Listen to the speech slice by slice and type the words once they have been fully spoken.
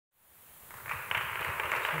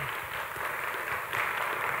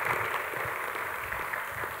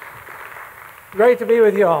Great to be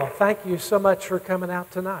with you all. Thank you so much for coming out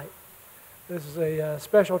tonight. This is a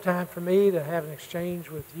special time for me to have an exchange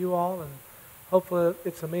with you all, and hopefully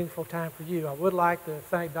it's a meaningful time for you. I would like to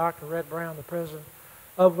thank Dr. Red Brown, the president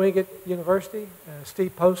of Wingate University, and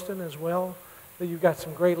Steve Poston as well. You've got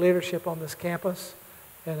some great leadership on this campus,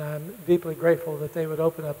 and I'm deeply grateful that they would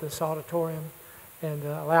open up this auditorium and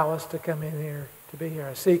allow us to come in here to be here.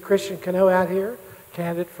 I see Christian Cano out here,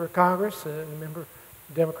 candidate for Congress, a member of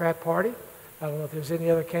the Democrat Party. I don't know if there's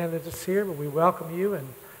any other candidates here, but we welcome you and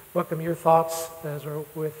welcome your thoughts as we're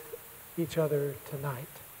with each other tonight.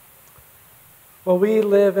 Well, we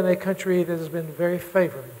live in a country that has been very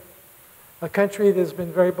favored, a country that has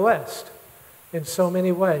been very blessed in so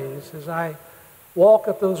many ways. As I walk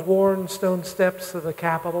up those worn stone steps of the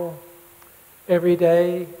Capitol every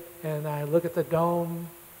day and I look at the dome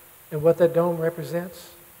and what that dome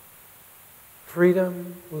represents,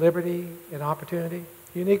 freedom, liberty, and opportunity,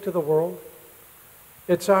 unique to the world.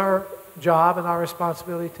 It's our job and our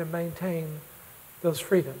responsibility to maintain those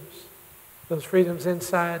freedoms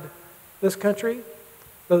inside this country,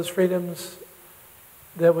 those freedoms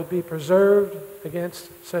that would be preserved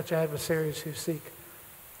against such adversaries who seek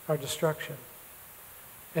our destruction.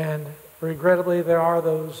 And regrettably, there are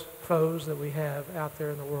those foes that we have out there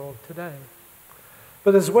in the world today.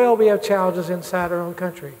 But as well, we have challenges inside our own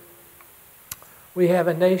country. We have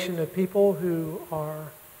a nation of people who are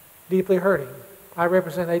deeply hurting. I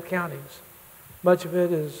represent 8 counties. Much of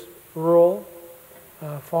it is rural,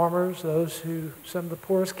 farmers, some of the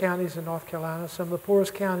poorest counties in North Carolina, some of the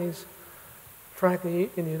poorest counties, frankly,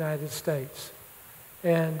 in the United States.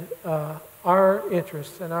 And our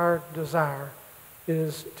interest and our desire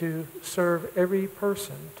is to serve every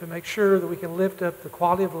person, to make sure that we can lift up the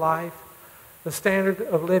quality of life, the standard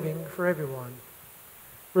of living for everyone.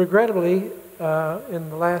 Regrettably, in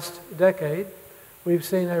the last decade, we've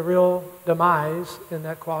seen a real demise in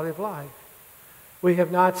that quality of life. We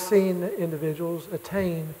have not seen individuals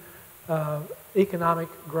attain economic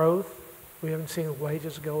growth. We haven't seen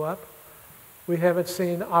wages go up. We haven't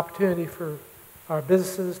seen opportunity for our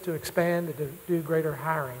businesses to expand and to do greater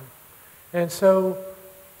hiring. And so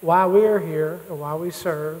why we're here and why we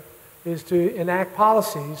serve is to enact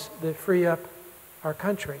policies that free up our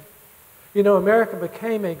country. You know, America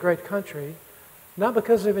became a great country not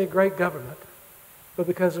because of a great government, but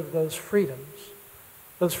because of those freedoms.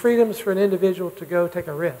 Those freedoms for an individual to go take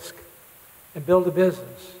a risk and build a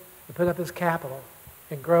business and put up his capital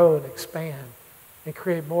and grow and expand and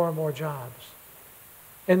create more and more jobs.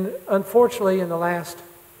 And unfortunately, in the last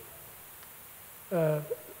 8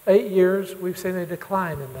 years, we've seen a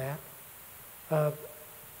decline in that.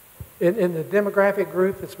 In the demographic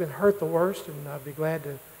group that's been hurt the worst, and I'll be glad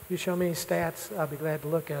to, you show me stats, I'll be glad to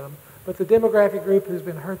look at them. But the demographic group who's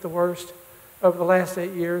been hurt the worst over the last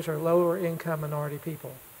 8 years are lower income minority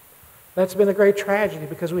people. That's been a great tragedy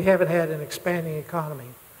because we haven't had an expanding economy.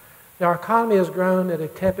 Now, our economy has grown at a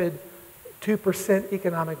tepid 2%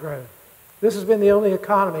 economic growth. This has been the only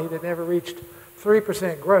economy that never reached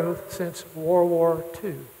 3% growth since World War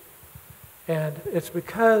II. And it's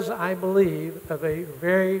because, I believe, of a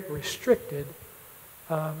very restricted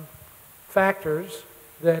factors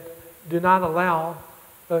that do not allow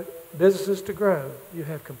businesses to grow. You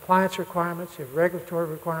have compliance requirements, you have regulatory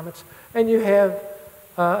requirements, and you have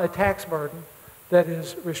a tax burden that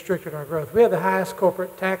has restricted our growth. We have the highest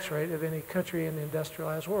corporate tax rate of any country in the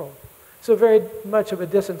industrialized world. So very much of a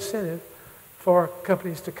disincentive for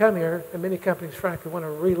companies to come here, and many companies, frankly, want to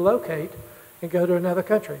relocate and go to another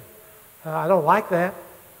country. I don't like that,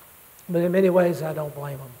 but in many ways I don't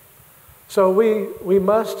blame them. So we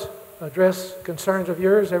must address concerns of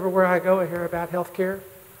yours. Everywhere I go, I hear about health care.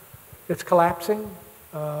 It's collapsing.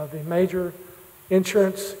 The major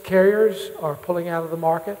insurance carriers are pulling out of the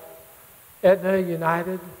market. Aetna,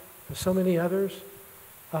 United, and so many others.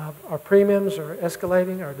 Our premiums are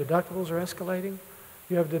escalating. Our deductibles are escalating.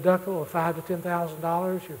 You have a deductible of $5,000 to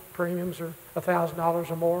 $10,000. Your premiums are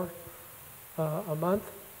 $1,000 or more a month.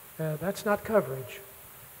 That's not coverage.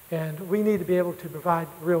 And we need to be able to provide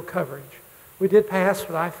real coverage. We did pass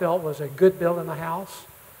what I felt was a good bill in the House.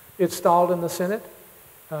 It stalled in the Senate.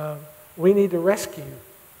 We need to rescue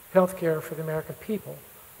health care for the American people.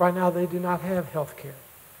 Right now, they do not have health care.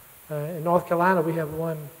 In North Carolina, we have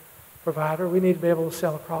one provider. We need to be able to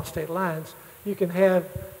sell across state lines. You can have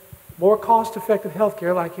more cost-effective health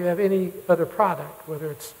care like you have any other product,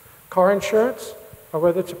 whether it's car insurance or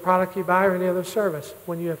whether it's a product you buy or any other service,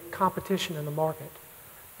 when you have competition in the market.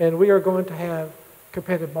 And we are going to have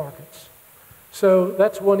competitive markets. So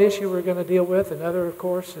that's one issue we're going to deal with. Another, of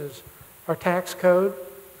course, is our tax code,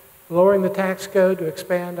 lowering the tax code to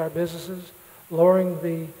expand our businesses, lowering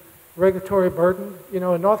the regulatory burden. You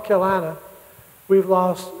know, in North Carolina, we've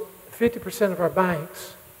lost 50% of our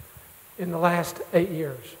banks in the last 8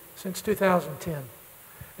 years, since 2010.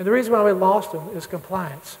 And the reason why we lost them is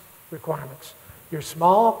compliance requirements. Your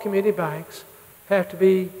small community banks have to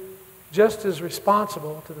be just as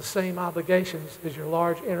responsible to the same obligations as your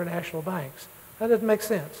large international banks. That doesn't make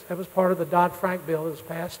sense. That was part of the Dodd-Frank bill that was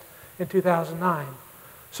passed in 2009.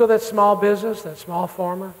 So that small business, that small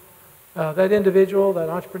farmer, that individual, that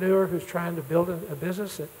entrepreneur who's trying to build a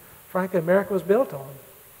business that, frankly, America was built on,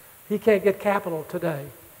 he can't get capital today.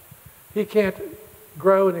 He can't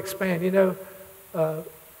grow and expand. You know,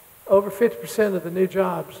 over 50% of the new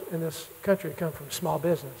jobs in this country come from small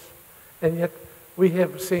business. And yet we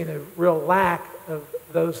have seen a real lack of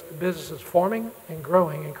those businesses forming and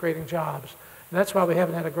growing and creating jobs. And that's why we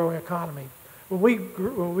haven't had a growing economy.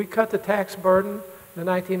 When we cut the tax burden in the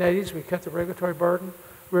 1980s, we cut the regulatory burden,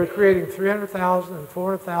 we were creating 300,000 and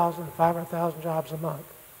 400,000 and 500,000 jobs a month.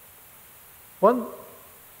 One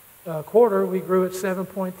quarter, we grew at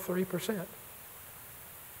 7.3%.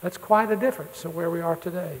 That's quite a difference from where we are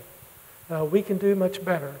today. We can do much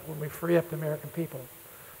better when we free up the American people.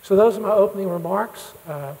 So those are my opening remarks.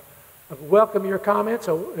 I welcome your comments.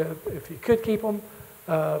 So if you could keep them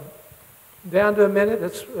down to a minute.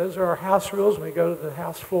 Those are our house rules. When we go to the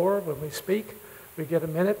House floor, when we speak, we get a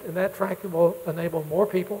minute, and that, frankly, will enable more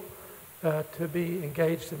people to be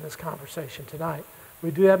engaged in this conversation tonight.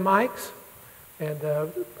 We do have mics,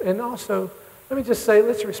 and also, let me just say,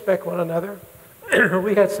 let's respect one another.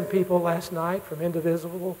 We had some people last night from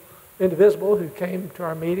Indivisible who came to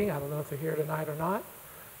our meeting. I don't know if they're here tonight or not,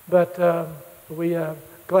 but we are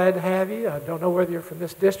glad to have you. I don't know whether you're from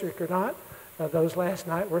this district or not. Those last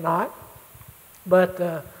night were not.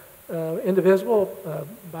 But Indivisible,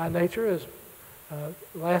 by nature, is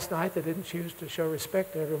last night they didn't choose to show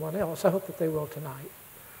respect to everyone else. I hope that they will tonight.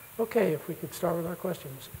 Okay, if we could start with our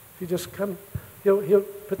questions. If you just come, he'll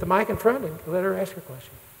put the mic in front and let her ask her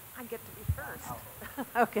question. I get to be first.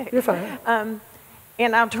 Okay. You're fine.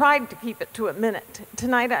 And I'll try to keep it to a minute.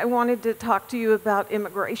 Tonight I wanted to talk to you about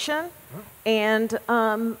immigration. And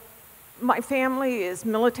my family is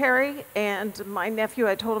military, and my nephew,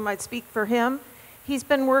 I told him I'd speak for him. He's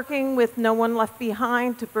been working with No One Left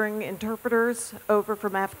Behind to bring interpreters over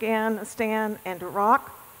from Afghanistan and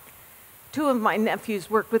Iraq. 2 of my nephews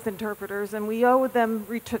worked with interpreters, and we owe them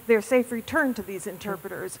their safe return to these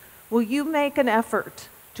interpreters. Will you make an effort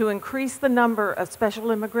to increase the number of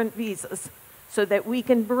special immigrant visas so that we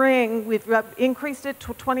can bring, we've increased it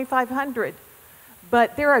to 2,500,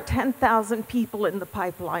 but there are 10,000 people in the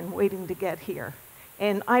pipeline waiting to get here.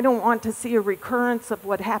 And I don't want to see a recurrence of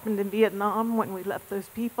what happened in Vietnam when we left those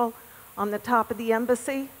people on the top of the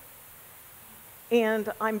embassy.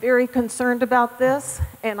 And I'm very concerned about this,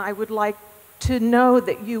 and I would like to know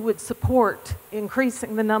that you would support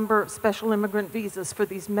increasing the number of special immigrant visas for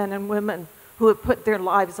these men and women who have put their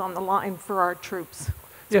lives on the line for our troops,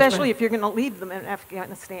 especially yes, if you're going to leave them in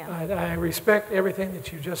Afghanistan. I respect everything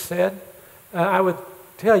that you just said. I would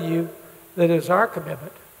tell you that it is our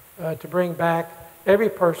commitment to bring back every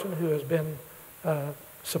person who has been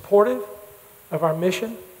supportive of our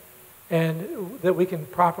mission and that we can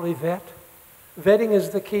properly vet. Vetting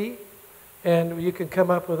is the key, and you can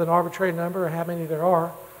come up with an arbitrary number of how many there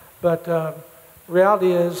are, but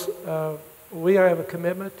reality is we have a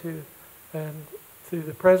commitment to, and through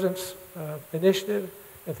the President's initiative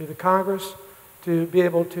and through the Congress, to be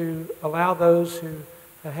able to allow those who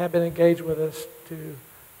have been engaged with us to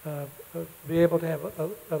be able to have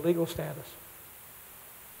a legal status.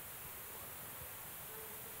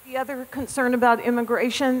 The other concern about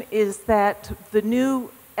immigration is that the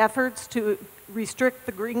new efforts to restrict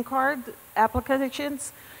the green card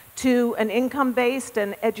applications to an income-based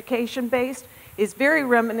and education-based is very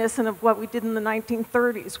reminiscent of what we did in the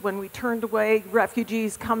 1930s when we turned away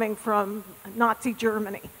refugees coming from Nazi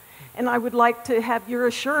Germany. And I would like to have your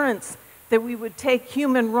assurance that we would take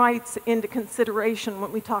human rights into consideration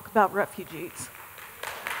when we talk about refugees.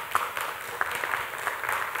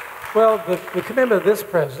 Well, the commitment of this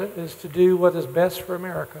president is to do what is best for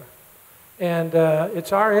America. And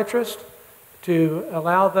it's our interest to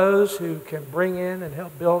allow those who can bring in and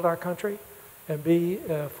help build our country and be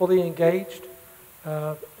fully engaged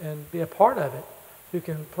and be a part of it, who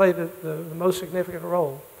can play the most significant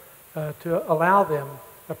role, to allow them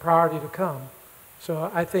a priority to come. So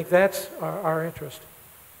I think that's our interest.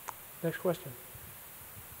 Next question.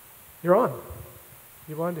 You're on.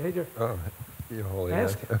 You wanted to hit your... Oh, you hold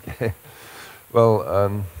ask. it. Okay.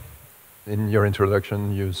 Well, in your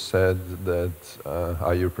introduction, you said that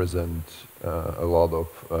you represent a lot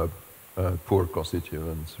of poor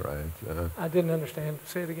constituents, right? I didn't understand.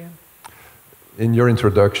 Say it again. in your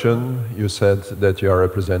introduction, you said that you are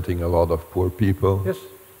representing a lot of poor people. Yes.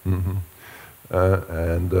 Mm-hmm.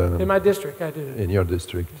 In my district, I do. In your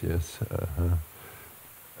district, yes.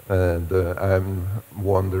 And I'm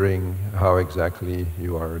wondering how exactly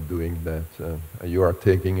you are doing that. You are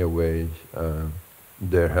taking away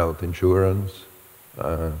their health insurance.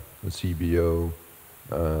 The CBO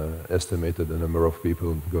estimated the number of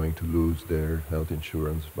people going to lose their health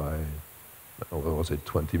insurance by, what was it,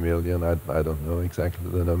 20 million? I don't know exactly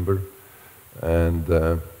the number. And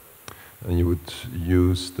you would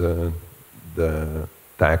use the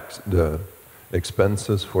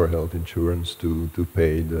expenses for health insurance to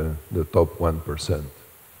pay the top 1%.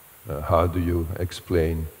 How do you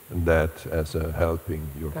explain that as helping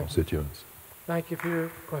your constituents? Thank you for your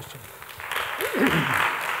question.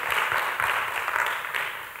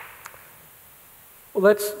 Well,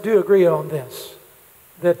 let's do agree on this,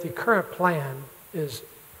 that the current plan is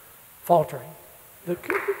faltering. The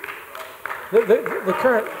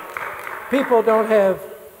current people don't have,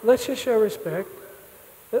 let's just show respect.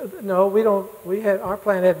 No, we don't. Our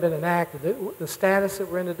plan hadn't been enacted. The status that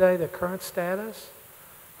we're in today, the current status,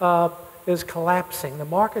 is collapsing. The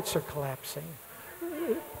markets are collapsing.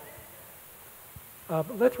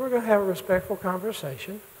 But we're going to have a respectful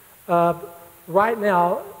conversation. Right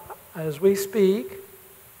now, as we speak,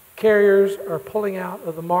 carriers are pulling out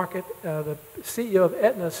of the market. The CEO of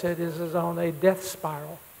Aetna said this is on a death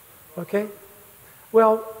spiral. Okay?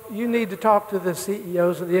 Well, you need to talk to the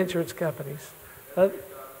CEOs of the insurance companies.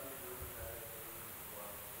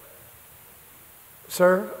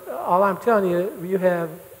 Sir, all I'm telling you, you have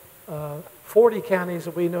 40 counties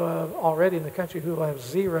that we know of already in the country who have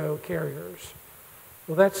 0 carriers.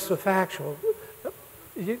 Well, that's the factual.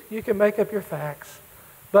 You can make up your facts.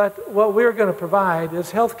 But what we're going to provide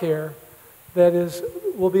is health care that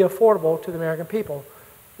will be affordable to the American people.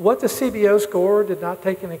 What the CBO score did not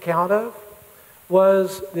take into account of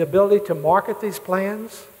was the ability to market these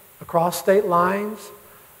plans across state lines,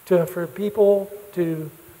 for people to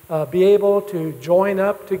be able to join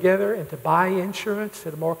up together and to buy insurance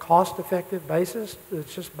at a more cost-effective basis.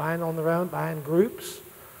 It's just buying on their own, buying groups.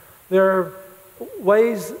 There are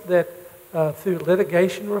ways that through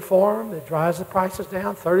litigation reform that drives the prices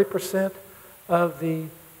down. 30% of the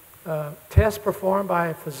tests performed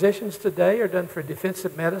by physicians today are done for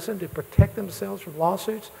defensive medicine to protect themselves from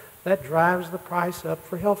lawsuits. That drives the price up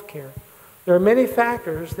for health care. There are many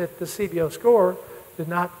factors that the CBO score did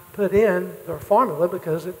not put in their formula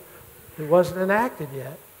because it wasn't enacted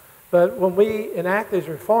yet. But when we enact these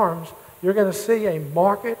reforms, you're going to see a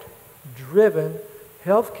market-driven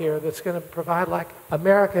health care that's going to provide, like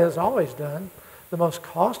America has always done, the most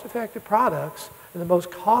cost-effective products and the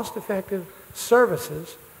most cost-effective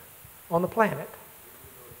services on the planet.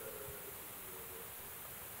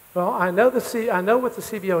 Well, I know what the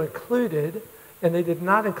CBO included, and they did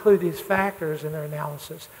not include these factors in their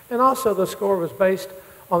analysis. And also the score was based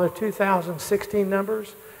on their 2016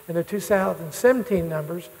 numbers, and their 2017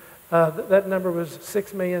 numbers, that number was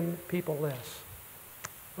 6 million people less.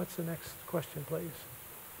 What's the next question, please?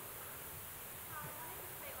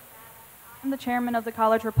 I'm the chairman of the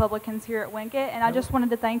College Republicans here at Wingate, and I just wanted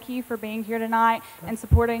to thank you for being here tonight and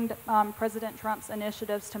supporting President Trump's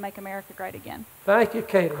initiatives to make America great again. Thank you,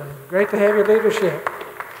 Caitlin. Great to have your leadership.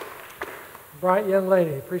 Bright young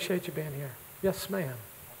lady. Appreciate you being here. Yes, ma'am.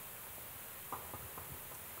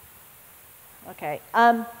 Okay.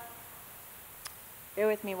 Bear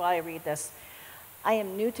with me while I read this. I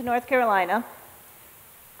am new to North Carolina.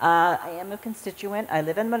 I am a constituent. I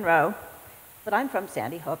live in Monroe, but I'm from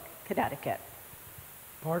Sandy Hook, Connecticut.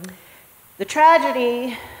 Pardon? The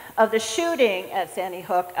tragedy of the shooting at Sandy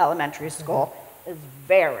Hook Elementary School is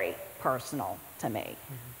very personal to me.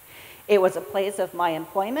 It was a place of my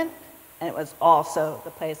employment, and it was also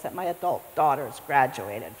the place that my adult daughters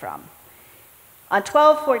graduated from. On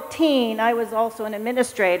 12/14, I was also an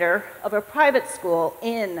administrator of a private school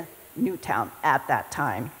in Newtown at that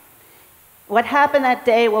time. What happened that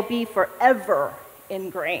day will be forever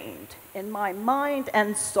ingrained in my mind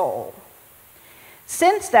and soul.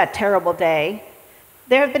 Since that terrible day,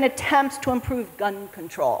 there have been attempts to improve gun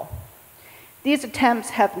control. These attempts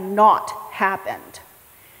have not happened.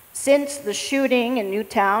 Since the shooting in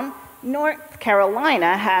Newtown, North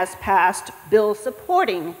Carolina has passed bills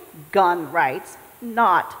supporting gun rights,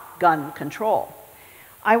 not gun control.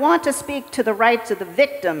 I want to speak to the rights of the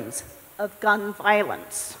victims of gun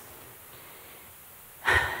violence.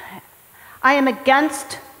 I am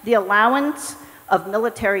against the allowance of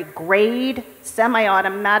military-grade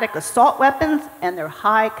semi-automatic assault weapons and their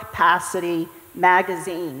high-capacity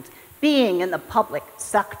magazines being in the public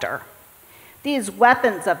sector. These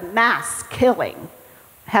weapons of mass killing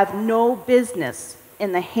have no business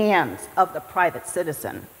in the hands of the private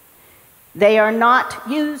citizen. They are not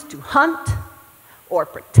used to hunt or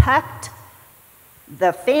protect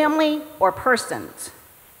the family or persons,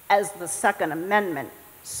 as the Second Amendment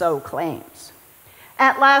so claims.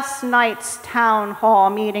 At last night's town hall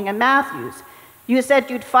meeting in Matthews, you said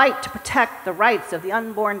you'd fight to protect the rights of the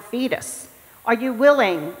unborn fetus. Are you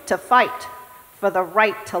willing to fight for the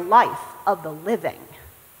right to life of the living?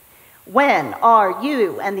 When are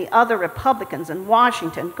you and the other Republicans in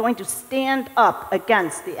Washington going to stand up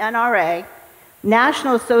against the NRA,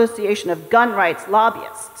 National Association of Gun Rights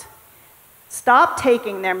Lobbyists? Stop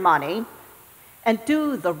taking their money and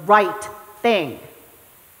do the right thing.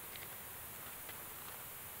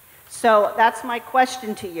 So that's my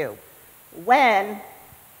question to you. When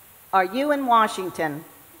are you in Washington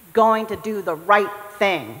going to do the right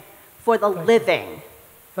thing for the living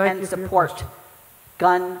and support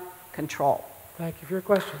gun control? Thank you for your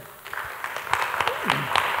question.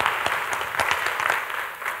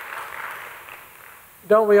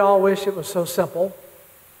 Don't we all wish it was so simple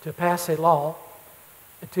to pass a law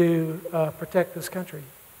to protect this country?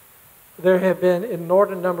 There have been an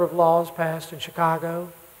inordinate number of laws passed in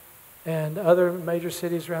Chicago and other major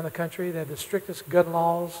cities around the country that have the strictest gun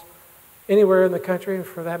laws anywhere in the country, and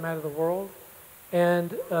for that matter, the world.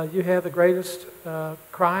 And you have the greatest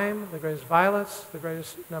crime, the greatest violence, the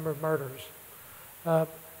greatest number of murders.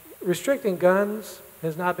 Restricting guns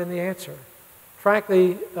has not been the answer.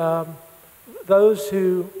 Frankly, those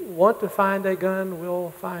who want to find a gun will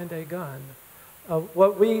find a gun.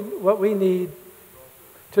 What we need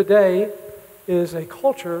today is a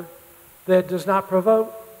culture that does not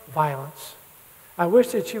provoke violence. I wish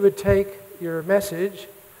that you would take your message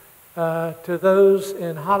to those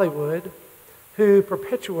in Hollywood who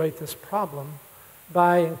perpetuate this problem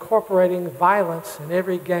by incorporating violence in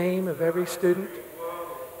every game of every student,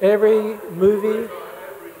 every movie,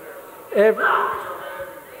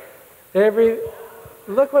 every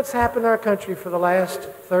look what's happened in our country for the last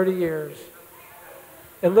 30 years.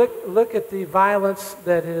 And look at the violence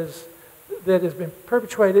that has been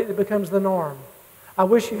perpetuated. It becomes the norm. I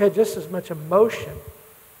wish you had just as much emotion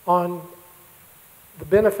on the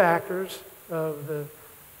benefactors of the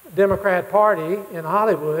Democrat Party in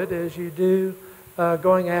Hollywood as you do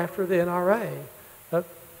going after the NRA.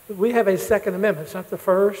 We have a Second Amendment. It's not the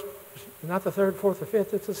first, not the third, fourth, or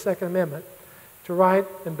fifth. It's the Second Amendment to right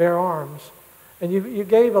and bear arms. And you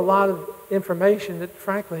gave a lot of information that,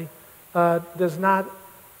 frankly, does not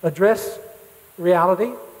address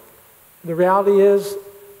reality. The reality is,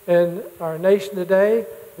 in our nation today,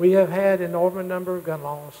 we have had an inordinate number of gun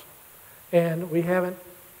laws, and we haven't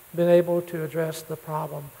been able to address the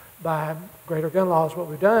problem by greater gun laws. What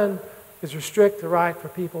we've done is restrict the right for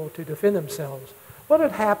people to defend themselves. What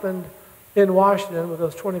had happened in Washington with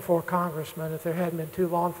those 24 congressmen if there hadn't been 2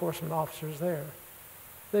 law enforcement officers there?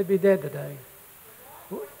 They'd be dead today.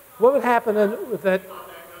 What would happen with that?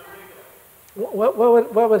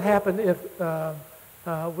 What would happen if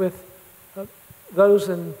with those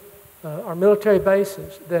in our military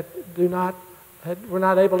bases that were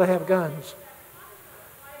not able to have guns?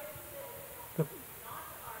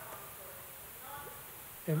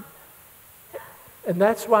 And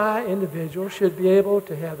that's why individuals should be able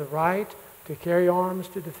to have the right to carry arms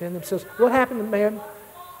to defend themselves. What happened, ma'am?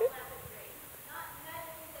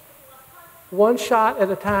 One shot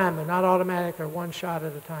at a time. They're not automatic. They're one shot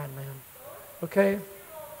at a time, ma'am. Okay?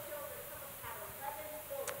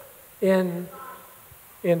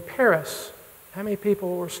 In Paris, how many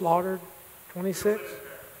people were slaughtered? 26?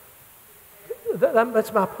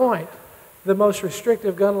 That's my point. The most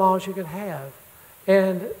restrictive gun laws you could have.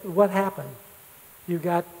 And what happened? You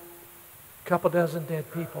got a couple dozen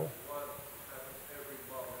dead people.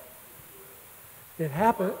 It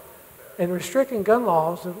happened. And restricting gun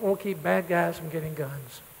laws won't keep bad guys from getting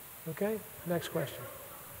guns. Okay? Next question.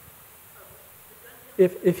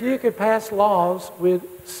 If you could pass laws,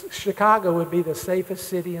 Chicago would be the safest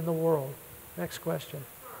city in the world. Next question.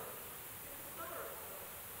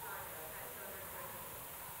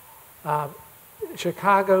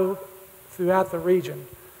 Chicago, throughout the region.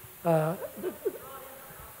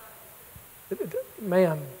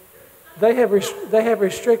 Ma'am, they have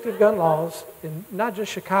restrictive gun laws in not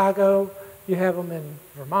just Chicago. You have them in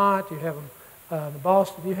Vermont. You have them in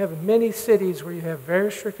Boston. You have many cities where you have very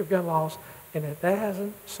restrictive gun laws, and that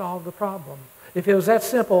hasn't solved the problem. If it was that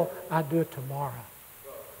simple, I'd do it tomorrow.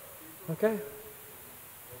 Okay?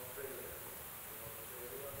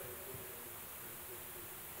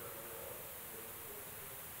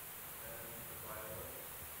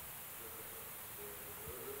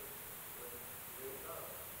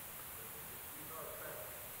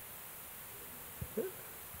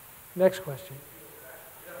 Next question.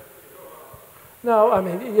 No, I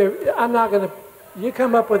mean, I'm not going to. You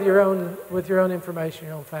come up with your own information,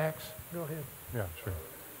 your own facts. Go ahead. Yeah, sure.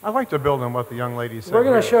 I'd like to build on what the young lady said. We're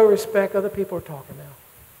going to here. show respect. Other people are talking now.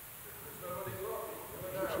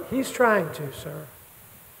 He's trying to, sir.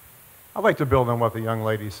 I'd like to build on what the young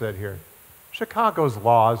lady said here. Chicago's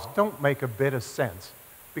laws don't make a bit of sense.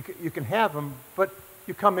 You can have them, but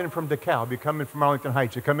you come in from DeKalb, you come in from Arlington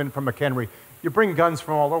Heights, you come in from McHenry, you bring guns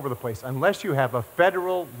from all over the place. Unless you have a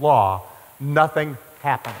federal law, nothing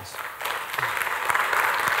happens.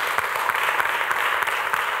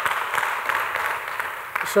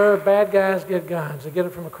 Sir, bad guys get guns. They get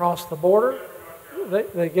them from across the border.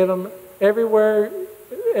 They get them everywhere.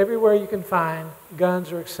 Everywhere you can find,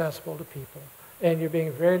 guns are accessible to people. And you're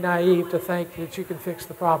being very naive to think that you can fix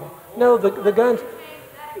the problem. No, the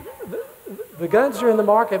guns are in the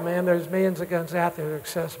market, man. There's millions of guns out there that are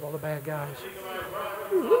accessible to bad guys.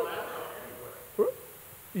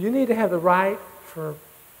 You need to have the right for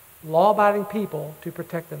law-abiding people to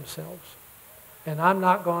protect themselves. And I'm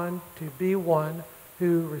not going to be one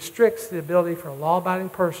who restricts the ability for a law-abiding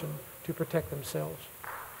person to protect themselves.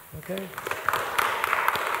 Okay?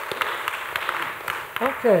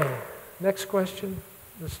 Okay, next question.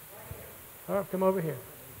 All right, come over here.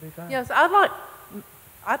 Be fine. Yes, I'd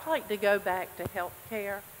like to go back to health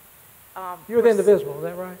care. You're with Indivisible, is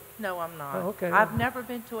that right? No, I'm not. Oh, okay. I've never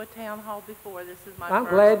been to a town hall before. This is my first I'm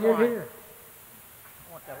glad you're one. here.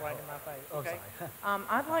 I want that right in my face, okay?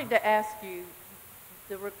 I'd like to ask you,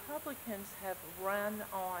 the Republicans have run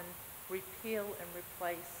on repeal and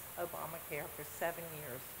replace Obamacare for 7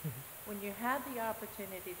 years. When you had the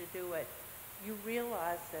opportunity to do it, you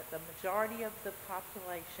realized that the majority of the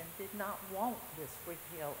population did not want this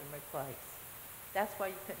repeal and replace. That's why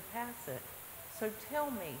you couldn't pass it. So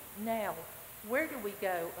tell me now, where do we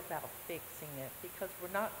go about fixing it? Because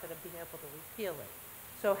we're not going to be able to repeal it.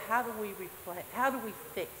 So how do we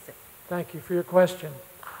fix it? Thank you for your question.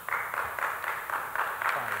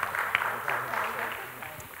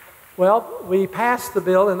 Well, we passed the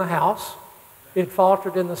bill in the House. It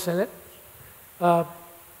faltered in the Senate.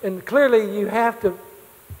 And clearly you have to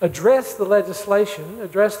address the legislation,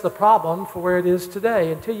 address the problem for where it is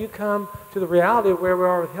today. Until you come to the reality of where we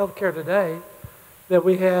are with health care today, that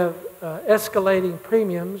we have escalating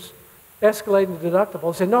premiums, escalating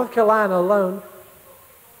deductibles. In North Carolina alone,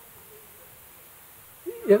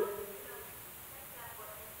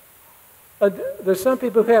 there's some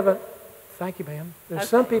people who haven't, thank you, ma'am. There's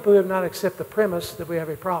some people who have not accepted the premise that we have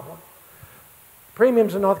a problem.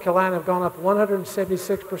 Premiums in North Carolina have gone up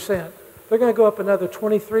 176%. They're going to go up another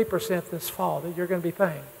 23% this fall that you're going to be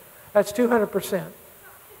paying. That's 200%.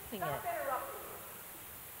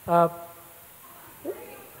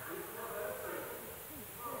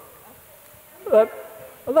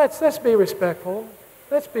 Let's be respectful.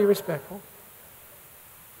 Let's be respectful.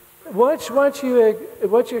 Once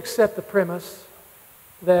you accept the premise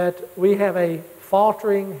that we have a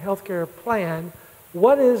faltering healthcare plan,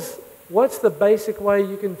 what's the basic way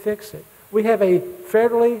you can fix it? We have a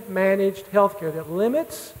federally managed healthcare that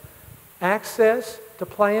limits access to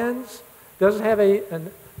plans, doesn't have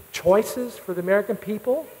choices for the American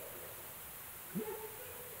people.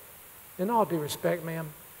 In all due respect,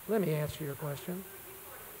 ma'am, let me answer your question.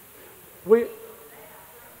 We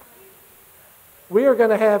are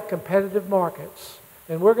going to have competitive markets,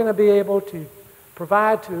 and we're going to be able to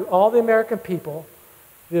provide to all the American people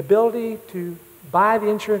the ability to buy the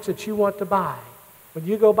insurance that you want to buy. When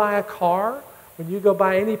you go buy a car, when you go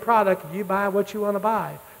buy any product, you buy what you want to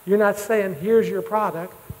buy. You're not saying, here's your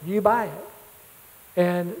product, you buy it.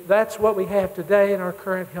 And that's what we have today in our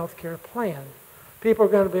current health care plan. People are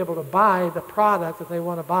going to be able to buy the product that they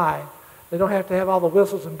want to buy. They don't have to have all the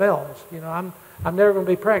whistles and bells. You know, I'm never going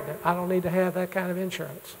to be pregnant. I don't need to have that kind of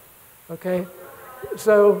insurance. Okay?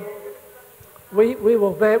 So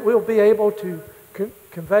we'll be able to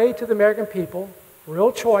convey to the American people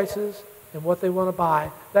real choices in what they want to buy.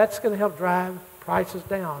 That's going to help drive prices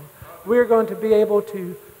down. We're going to be able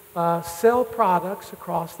to sell products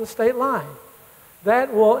across the state line.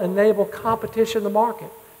 That will enable competition in the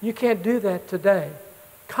market. You can't do that today.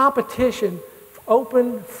 Competition,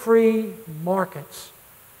 open, free markets.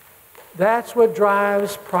 That's what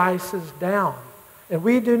drives prices down. And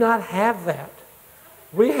we do not have that.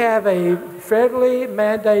 We have a federally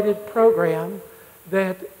mandated program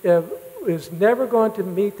that is never going to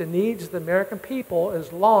meet the needs of the American people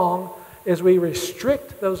as long as we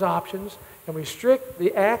restrict those options and restrict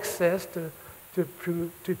the access to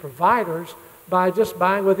providers by just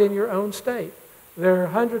buying within your own state. There are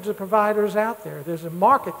hundreds of providers out there. There's a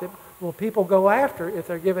market that will people go after if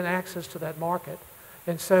they're given access to that market.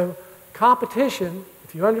 And so competition,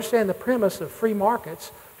 if you understand the premise of free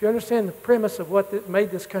markets, if you understand the premise of what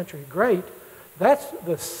made this country great, that's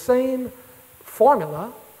the same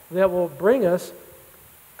formula that will bring us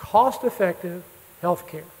cost-effective health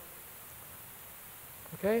care.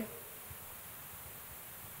 Okay?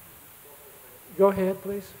 Go ahead,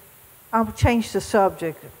 please. I'll change the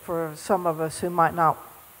subject for some of us who might not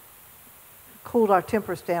cool our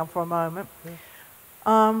tempers down for a moment.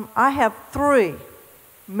 I have 3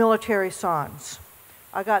 military sons.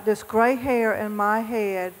 I got this gray hair in my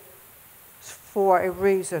head for a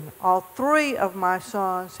reason. All 3 of my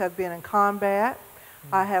sons have been in combat.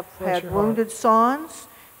 I have had wounded sons,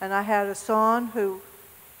 and I had a son who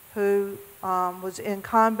was in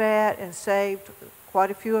combat and saved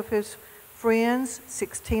quite a few of his friends.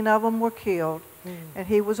 16 of them were killed, and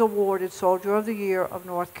he was awarded Soldier of the Year of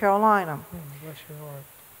North Carolina. Bless your heart.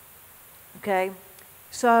 Okay,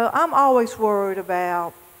 so I'm always worried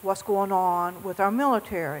about what's going on with our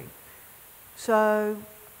military. So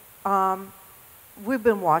we've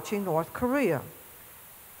been watching North Korea.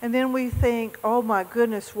 And then we think, oh my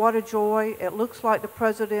goodness, what a joy. It looks like the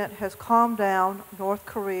president has calmed down North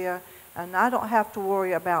Korea, and I don't have to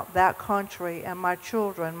worry about that country and my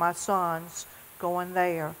children, my sons, going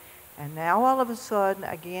there. And now all of a sudden,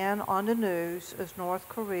 again on the news, is North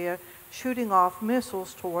Korea shooting off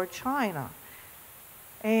missiles toward China.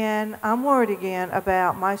 And I'm worried again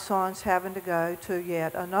about my sons having to go to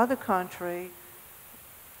yet another country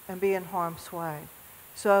and be in harm's way.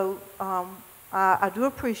 So I do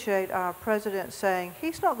appreciate our president saying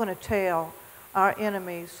he's not going to tell our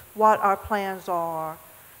enemies what our plans are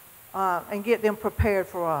and get them prepared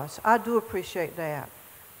for us. I do appreciate that.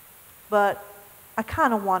 But I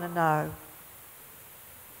kind of want to know,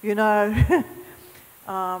 you know.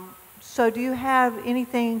 So do you have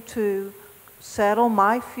anything to settle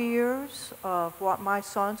my fears of what my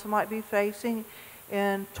sons might be facing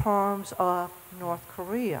in terms of North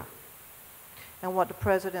Korea and what the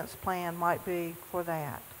president's plan might be for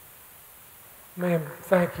that? Ma'am,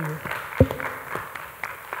 thank you.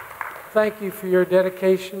 Thank you for your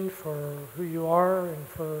dedication, for who you are, and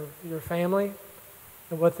for your family,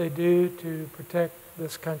 and what they do to protect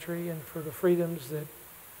this country, and for the freedoms that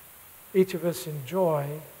each of us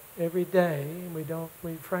enjoy every day. And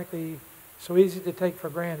we frankly, so easy to take for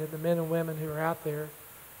granted, the men and women who are out there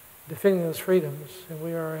defending those freedoms. And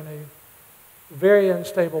we are in a very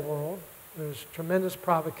unstable world. There's tremendous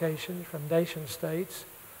provocation from nation states,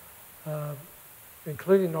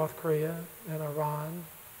 including North Korea and Iran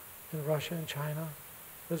and Russia and China,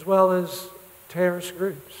 as well as terrorist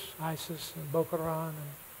groups, ISIS and Boko Haram and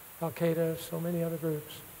Al-Qaeda, so many other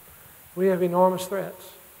groups. We have enormous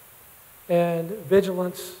threats, and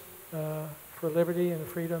vigilance for liberty and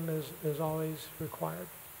freedom is always required.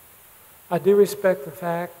 I do respect the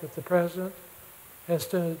fact that the president has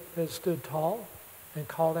stood tall and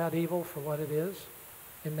called out evil for what it is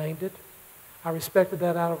and named it. I respected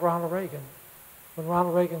that out of Ronald Reagan, when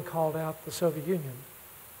Ronald Reagan called out the Soviet Union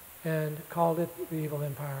and called it the evil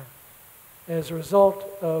empire. As a result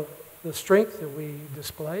of the strength that we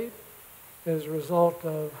displayed, as a result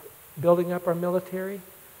of building up our military,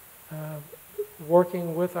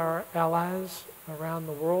 working with our allies around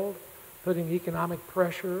the world, putting economic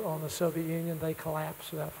pressure on the Soviet Union, they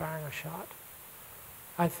collapsed without firing a shot.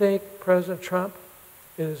 I think President Trump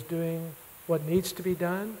is doing what needs to be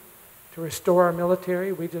done to restore our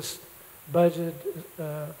military. We just voted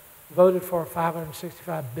for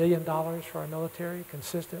 $565 billion for our military,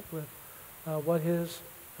 consistent with what his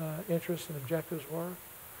interests and objectives were.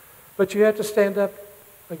 But you have to stand up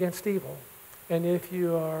against evil. And if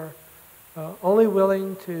you are only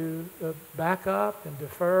willing to back up and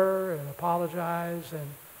defer and apologize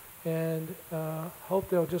and hope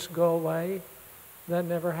they'll just go away, that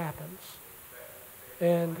never happens.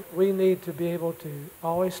 And we need to be able to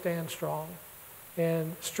always stand strong.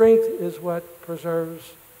 And strength is what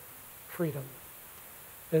preserves freedom.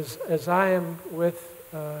 As I am with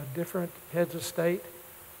different heads of state,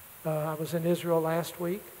 I was in Israel last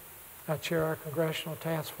week. I chair our Congressional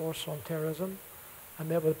Task Force on Terrorism. I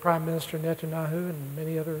met with Prime Minister Netanyahu and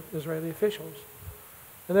many other Israeli officials.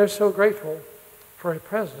 And they're so grateful for a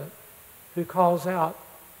president who calls out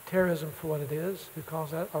terrorism for what it is, who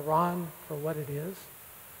calls out Iran for what it is,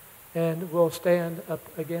 and will stand up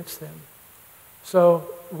against them. So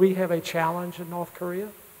we have a challenge in North Korea.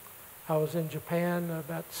 I was in Japan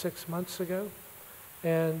about 6 months ago,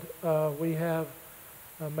 and we have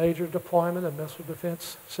a major deployment of missile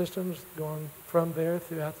defense systems going from there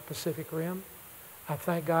throughout the Pacific Rim. I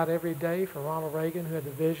thank God every day for Ronald Reagan, who had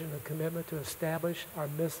the vision and commitment to establish our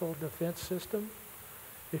missile defense system.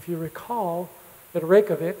 If you recall, at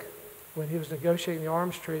Reykjavik when he was negotiating the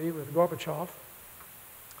arms treaty with Gorbachev.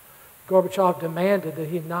 Gorbachev demanded that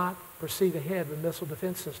he not proceed ahead with missile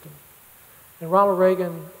defense system. And Ronald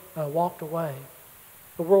Reagan walked away.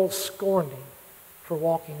 The world scorned him for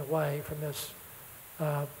walking away from this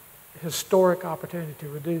historic opportunity to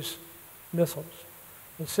reduce missiles.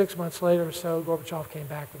 And 6 months later or so, Gorbachev came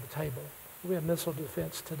back to the table. We have missile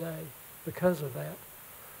defense today because of that.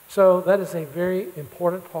 So that is a very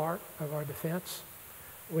important part of our defense.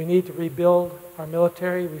 We need to rebuild our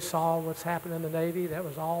military. We saw what's happened in the Navy. That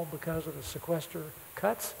was all because of the sequester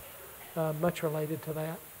cuts, much related to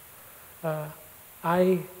that.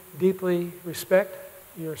 I deeply respect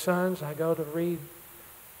your sons. I go to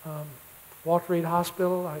Walter Reed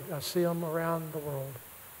Hospital. I see them around the world.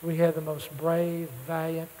 We have the most brave,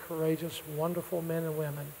 valiant, courageous, wonderful men and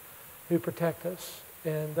women who protect us,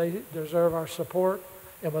 and they deserve our support,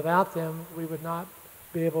 and without them, we would not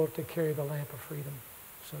be able to carry the lamp of freedom.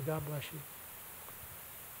 So God bless you.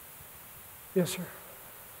 Yes, sir.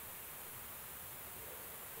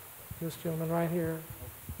 This gentleman right here.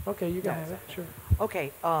 Okay, you can have it, sure.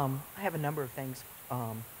 Okay, I have a number of things.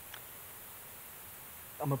 I'm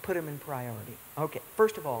going to put them in priority. Okay,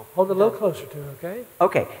 first of all... Hold it a little closer to it, okay?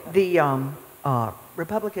 Okay, the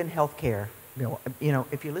Republican health care bill, you know,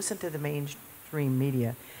 if you listen to the mainstream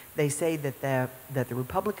media, they say that the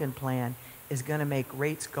Republican plan is going to make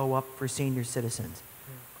rates go up for senior citizens.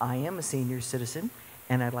 I am a senior citizen,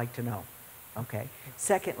 and I'd like to know. Okay.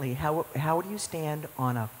 Secondly, how do you stand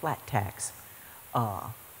on a flat tax?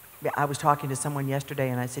 I was talking to someone yesterday,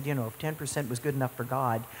 and I said, you know, if 10% was good enough for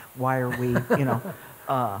God, why are we,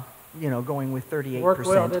 going with 38%? Worked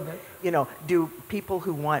well, didn't it? You know, do people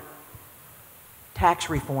who want tax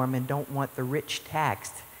reform and don't want the rich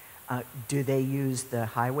taxed, do they use the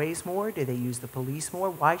highways more? Do they use the police more?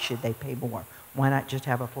 Why should they pay more? Why not just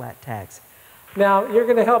have a flat tax? Now, you're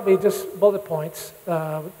going to help me just bullet points.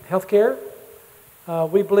 Healthcare,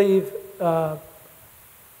 we believe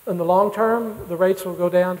in the long term, the rates will go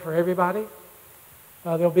down for everybody.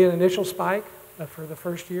 There'll be an initial spike for the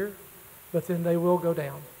first year, but then they will go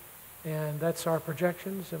down. And that's our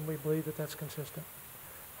projections, and we believe that that's consistent.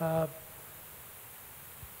 Tell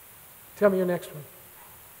me your next one.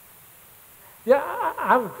 Yeah,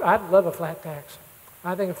 I'd love a flat tax.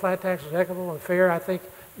 I think a flat tax is equitable and fair. I think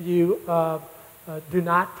you do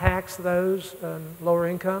not tax those lower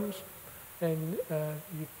incomes, and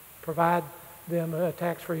you provide them a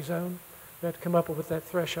tax-free zone. You have to come up with what that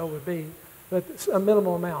threshold would be, but it's a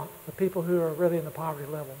minimal amount of people who are really in the poverty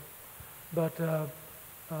level. But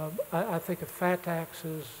I think a flat tax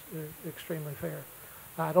is extremely fair.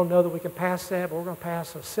 I don't know that we can pass that, but we're going to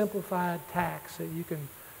pass a simplified tax that you can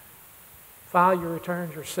file your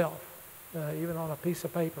returns yourself, even on a piece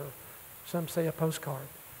of paper. Some say a postcard.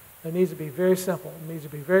 It needs to be very simple. It needs to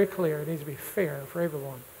be very clear. It needs to be fair for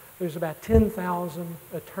everyone. There's about 10,000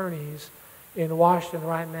 attorneys in Washington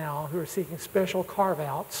right now who are seeking special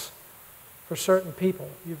carve-outs for certain people.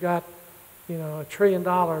 You've got, $1 trillion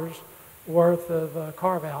worth of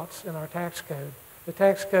carve-outs in our tax code. The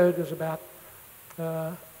tax code is about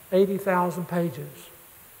 80,000 pages.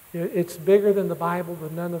 It's bigger than the Bible,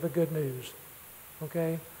 but none of the good news.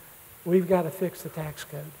 Okay? We've got to fix the tax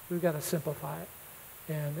code. We've got to simplify it.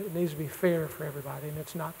 And it needs to be fair for everybody, and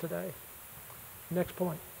it's not today. Next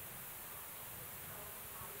point.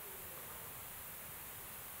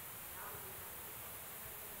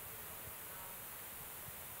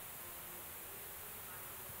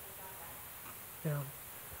 Yeah,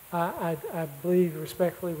 I believe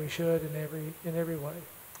respectfully we should in every way.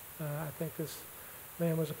 I think this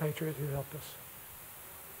man was a patriot who helped us.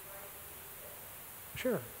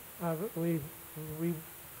 Sure, we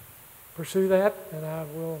pursue that, and I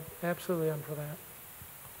will absolutely am for that.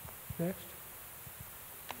 Next.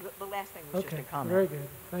 The last thing was just a comment. Very good.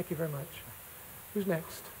 Thank you very much. Who's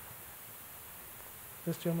next?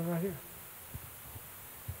 This gentleman right here.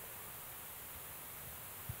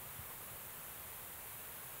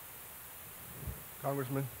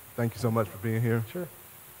 Congressman, thank you so much for being here. Sure.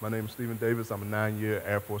 My name is Stephen Davis. I'm a 9-year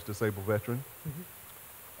Air Force disabled veteran.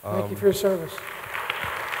 Mm-hmm. Thank you for your service.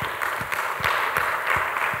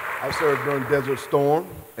 I served during Desert Storm,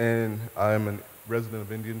 and I am a resident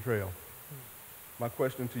of Indian Trail. My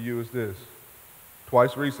question to you is this.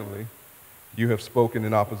 Twice recently, you have spoken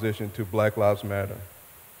in opposition to Black Lives Matter.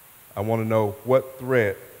 I want to know what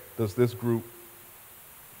threat does this group,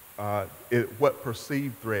 what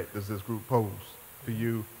perceived threat does this group pose to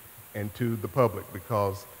you and to the public?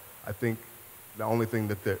 Because I think the only thing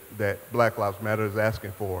that Black Lives Matter is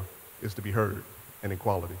asking for is to be heard and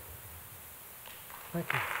equality.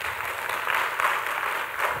 Thank you.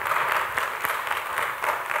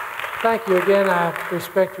 Thank you again. I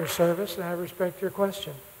respect your service and I respect your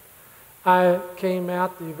question. I came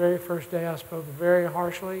out the very first day I spoke very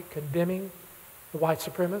harshly condemning the white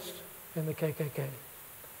supremacists and the KKK,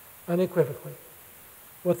 unequivocally.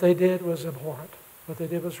 What they did was abhorrent. What they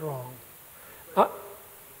did was wrong.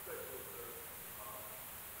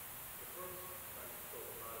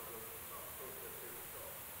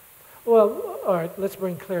 Well, all right, let's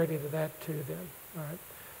bring clarity to that too then. All right.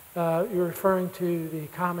 You're referring to the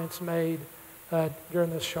comments made during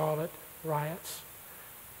the Charlotte riots.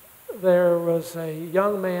 There was a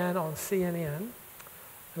young man on CNN,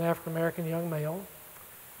 an African-American young male,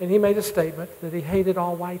 and he made a statement that he hated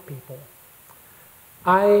all white people.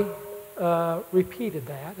 I repeated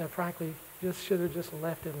that. I frankly should have just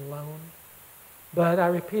left it alone. But I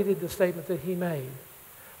repeated the statement that he made.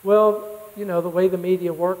 Well, you know, the way the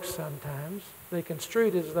media works sometimes, they construe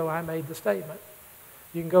it as though I made the statement.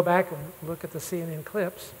 You can go back and look at the CNN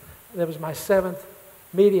clips. That was my 7th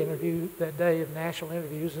media interview that day of national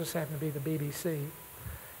interviews. This happened to be the BBC.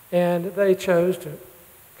 And they chose to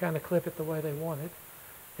kind of clip it the way they wanted.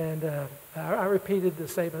 And I repeated the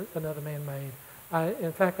statement another man made.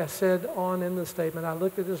 In fact, I said in the statement, I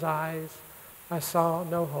looked at his eyes. I saw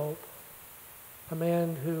no hope. A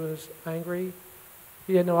man who was angry.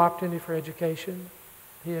 He had no opportunity for education.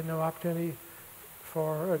 He had no opportunity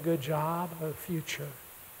for a good job, a future.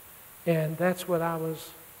 And that's what I was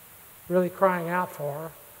really crying out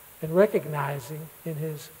for and recognizing in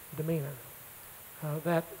his demeanor.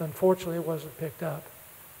 That unfortunately wasn't picked up,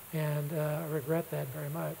 and I regret that very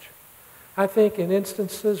much. I think in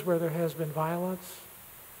instances where there has been violence,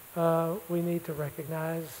 we need to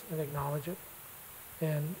recognize and acknowledge it.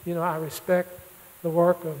 And, you know, I respect the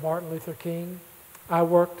work of Martin Luther King. I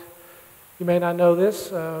worked, you may not know this,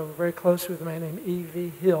 very closely with a man named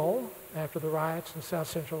E.V. Hill after the riots in South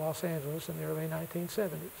Central Los Angeles in the early 1970s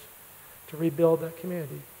to rebuild that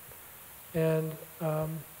community. And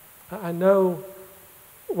I know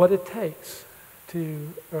what it takes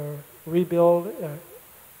to rebuild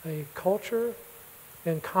a culture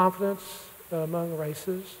and confidence among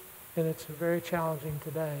races, and it's very challenging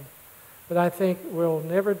today. But I think we'll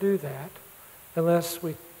never do that unless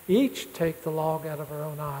we each take the log out of our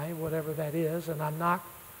own eye, whatever that is, and I'm not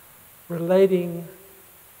relating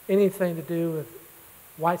anything to do with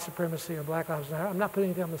white supremacy or Black Lives Matter. I'm not putting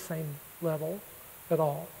it on the same level at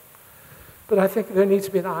all. But I think there needs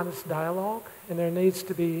to be an honest dialogue, and there needs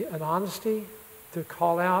to be an honesty to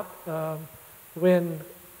call out when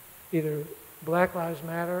either Black Lives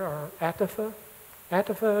Matter or Antifa.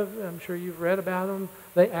 Antifa, I'm sure you've read about them,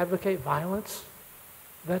 they advocate violence.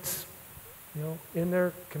 That's, you know, in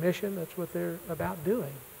their commission, that's what they're about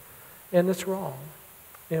doing. And it's wrong.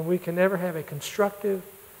 And we can never have a constructive,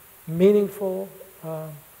 meaningful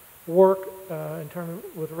work in terms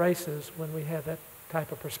with races when we have that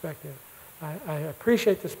type of perspective. I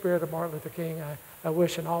appreciate the spirit of Martin Luther King. I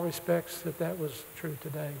wish in all respects that that was true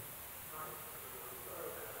today.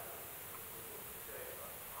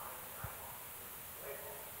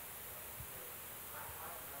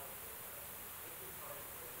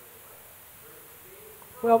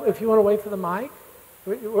 Well, if you want to wait for the mic,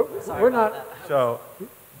 we're not. So,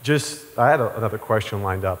 I had another question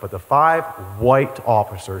lined up, but the 5 white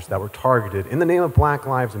officers that were targeted in the name of Black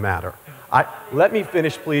Lives Matter. Let me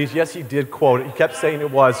finish, please. Yes, he did quote it. He kept saying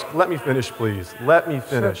it was. Let me finish, please. Let me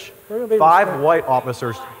finish. 5 white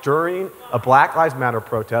officers during a Black Lives Matter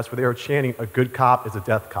protest where they were chanting, "A good cop is a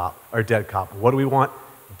death cop," or "dead cop." What do we want?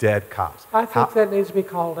 Dead cops. I think that needs to be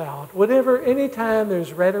called out. Anytime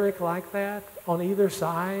there's rhetoric like that on either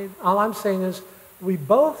side, all I'm saying is we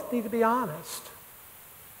both need to be honest.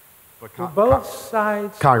 Both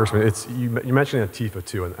sides. Congressman, you mentioned Antifa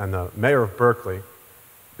too, and the mayor of Berkeley,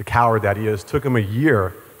 the coward that he is, took him a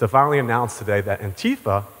year to finally announce today that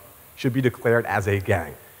Antifa should be declared as a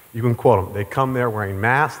gang. You can quote them. They come there wearing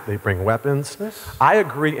masks, they bring weapons. I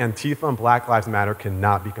agree Antifa and Black Lives Matter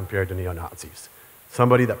cannot be compared to neo-Nazis.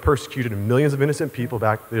 Somebody that persecuted millions of innocent people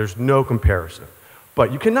back, there's no comparison.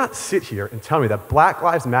 But you cannot sit here and tell me that Black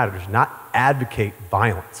Lives Matter does not advocate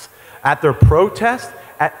violence. At their protest,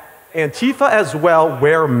 Antifa as well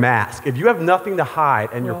wear masks. If you have nothing to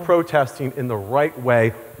hide and you're protesting in the right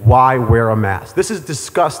way, why wear a mask? This is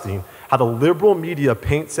disgusting how the liberal media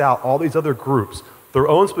paints out all these other groups their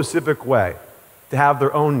own specific way to have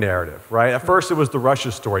their own narrative, right? At first it was the Russia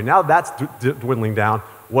story. Now that's dwindling down.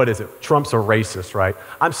 What is it? Trump's a racist, right?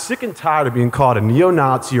 I'm sick and tired of being called a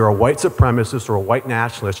neo-Nazi or a white supremacist or a white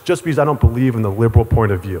nationalist just because I don't believe in the liberal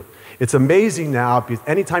point of view. It's amazing now because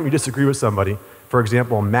anytime you disagree with somebody, for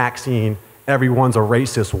example, Maxine, everyone's a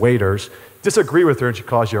racist, waiters, disagree with her and she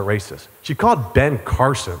calls you a racist. She called Ben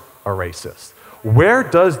Carson a racist? Where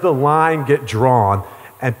does the line get drawn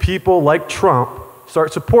and people like Trump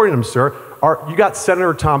start supporting him, sir? You got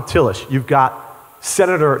Senator Tom Tillich, you've got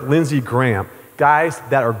Senator Lindsey Graham, guys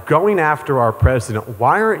that are going after our president.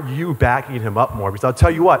 Why aren't you backing him up more? Because I'll tell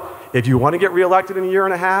you what, if you want to get reelected in a year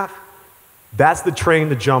and a half, that's the train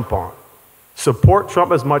to jump on. Support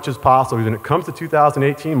Trump as much as possible. When it comes to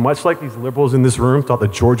 2018, much like these liberals in this room thought the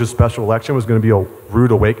Georgia special election was going to be a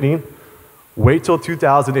rude awakening, wait till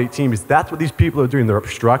 2018, because that's what these people are doing. They're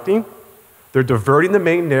obstructing, they're diverting the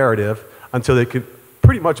main narrative until they could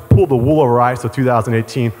pretty much pull the wool over our eyes till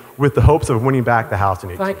 2018 with the hopes of winning back the House in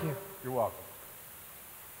 18. Thank you. You're welcome.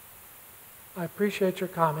 I appreciate your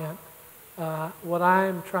comment. What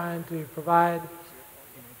I'm trying to provide,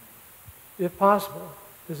 if possible,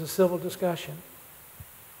 is a civil discussion.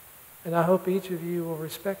 And I hope each of you will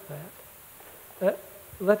respect that.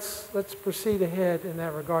 Let's proceed ahead in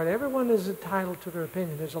that regard. Everyone is entitled to their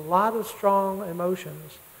opinion. There's a lot of strong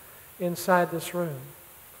emotions inside this room.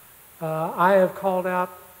 I have called out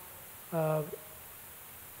the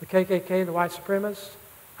KKK, the white supremacists.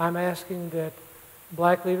 I'm asking that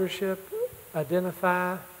black leadership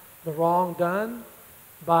identify the wrong done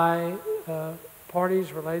by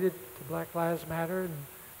parties related to Black Lives Matter and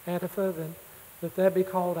Antifa, then that be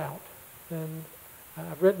called out. And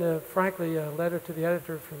I've written, frankly, a letter to the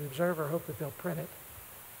editor for the Observer. I hope that they'll print it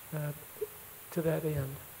to that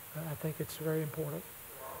end. I think it's very important.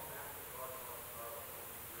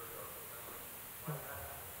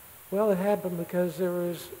 Well, it happened because there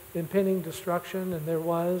was impending destruction, and there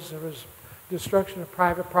was destruction of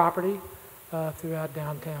private property throughout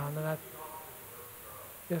downtown. And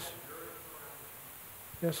yes,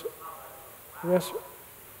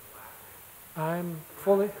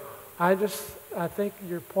 I think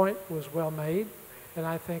your point was well made, and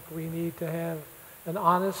I think we need to have an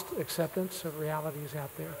honest acceptance of realities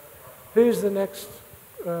out there. Who's the next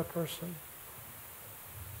person?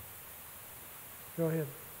 Go ahead.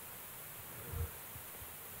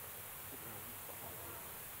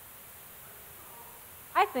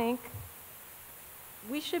 I think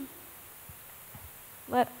we should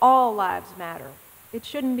let all lives matter. It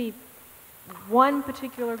shouldn't be one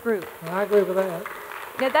particular group. I agree with that.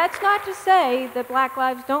 Now, that's not to say that black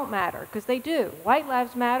lives don't matter, because they do. White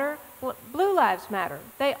lives matter, blue lives matter.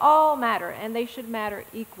 They all matter, and they should matter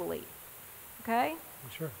equally. Okay?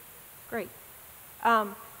 Sure. Great.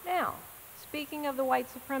 Now, speaking of the white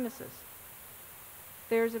supremacists,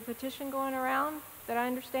 there's a petition going around that I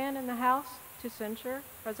understand in the House to censure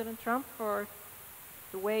President Trump for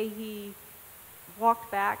the way he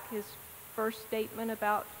walked back his first statement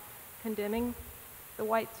about condemning the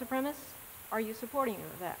white supremacists. Are you supporting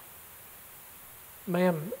that?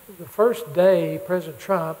 Ma'am, the first day President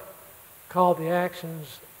Trump called the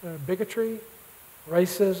actions bigotry,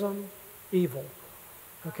 racism, evil.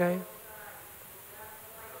 Okay?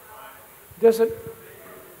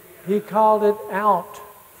 He called it out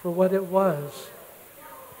for what it was.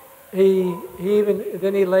 He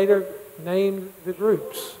later named the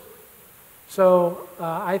groups. So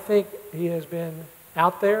I think he has been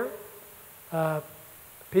out there.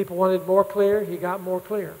 People wanted more clear. He got more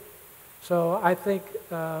clear. So I think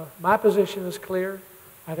my position is clear.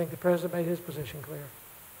 I think the president made his position clear.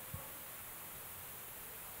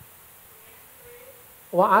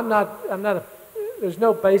 Well, there's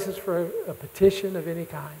no basis for a petition of any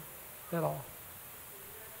kind at all.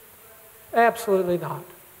 Absolutely not.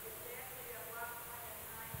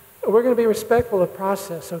 We're going to be respectful of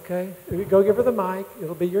process, okay? Go give her the mic.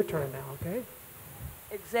 It'll be your turn now, okay?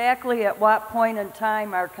 Exactly at what point in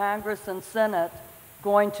time are Congress and Senate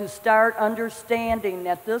going to start understanding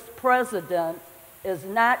that this president is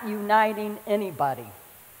not uniting anybody?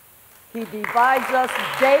 He divides us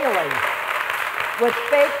daily with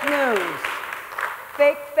fake news,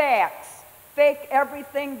 fake facts, fake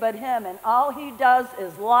everything but him, and all he does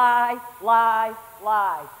is lie, lie,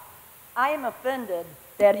 lie. I am offended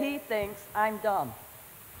that he thinks I'm dumb.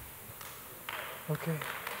 Okay.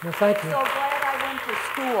 Well, thank you. I'm so glad I went to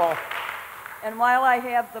school. And while I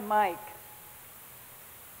have the mic,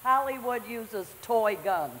 Hollywood uses toy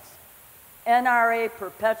guns. NRA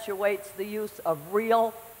perpetuates the use of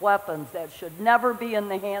real weapons that should never be in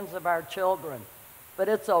the hands of our children. But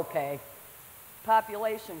it's okay.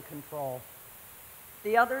 Population control.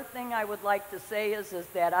 The other thing I would like to say is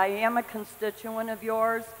that I am a constituent of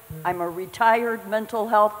yours. I'm a retired mental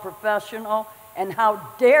health professional, and how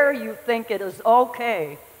dare you think it is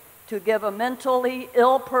okay to give a mentally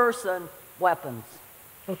ill person weapons?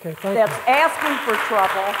 Okay, thank That's you. asking for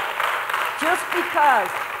trouble. Just because,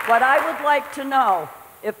 what I would like to know,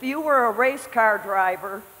 if you were a race car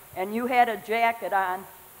driver and you had a jacket on,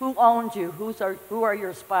 Who owns you? Who are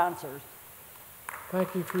your sponsors?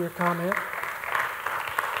 Thank you for your comment.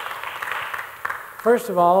 First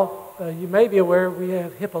of all, you may be aware we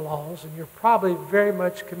have HIPAA laws, and you're probably very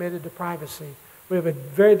much committed to privacy. We have a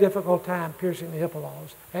very difficult time piercing the HIPAA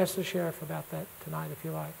laws. Ask the sheriff about that tonight if you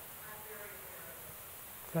like.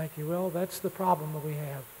 Thank you. Well, that's the problem that we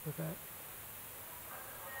have with that.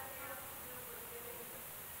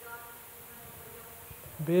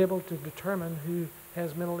 Be able to determine who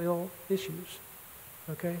has mental ill issues,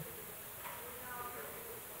 okay?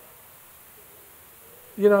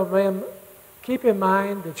 You know, ma'am, keep in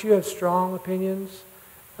mind that you have strong opinions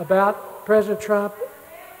about President Trump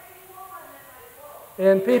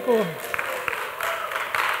and people.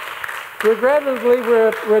 Regrettably,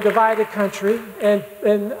 we're a divided country, and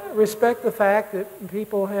respect the fact that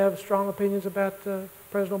people have strong opinions about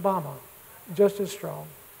President Obama, just as strong.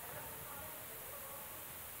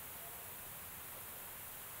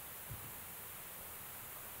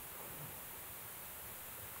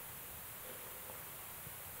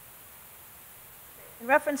 In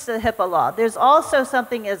reference to the HIPAA law, there's also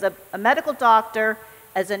something as a medical doctor,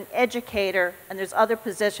 as an educator, and there's other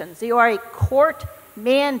positions. You are a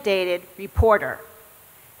court-mandated reporter.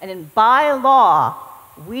 And by law,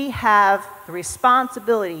 we have the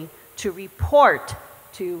responsibility to report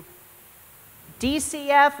to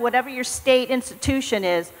DCF, whatever your state institution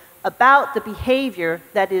is, about the behavior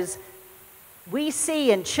that is we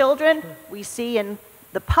see in children, we see in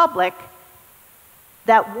the public,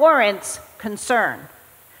 that warrants concern.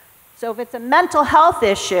 So if it's a mental health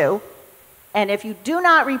issue, and if you do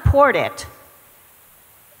not report it,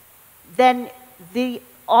 then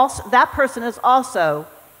that person is also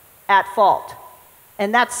at fault.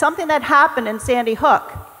 And that's something that happened in Sandy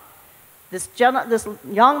Hook. This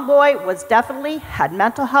young boy had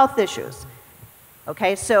mental health issues.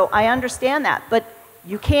 Okay, so I understand that, but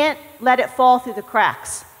you can't let it fall through the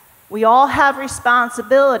cracks. We all have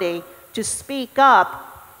responsibility to speak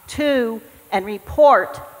up to and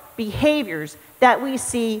report behaviors that we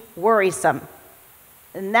see worrisome.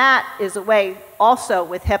 And that is a way also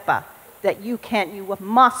with HIPAA that you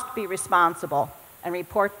must be responsible and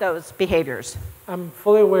report those behaviors. I'm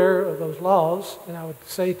fully aware of those laws, and I would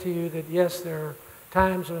say to you that yes, there are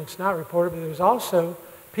times when it's not reported, but there's also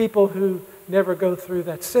people who never go through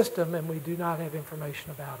that system, and we do not have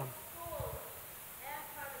information about them.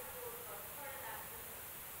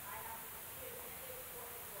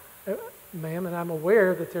 Ma'am, and I'm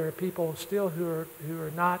aware that there are people still who are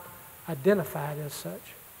not identified as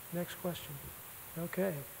such. Next question.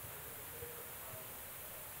 Okay.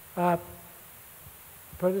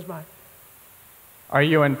 Put his mic. Are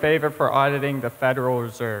you in favor for auditing the Federal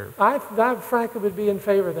Reserve? I frankly would be in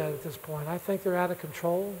favor of that at this point. I think they're out of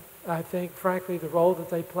control. I think, frankly, the role that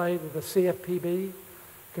they played with the CFPB,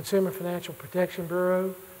 Consumer Financial Protection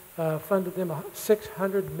Bureau, funded them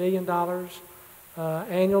 $600 million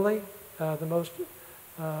annually. The most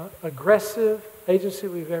aggressive agency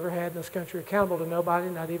we've ever had in this country, accountable to nobody,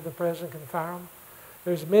 not even the president can fire them.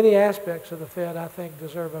 There's many aspects of the Fed I think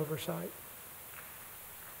deserve oversight.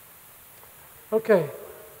 Okay.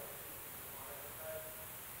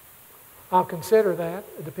 I'll consider that.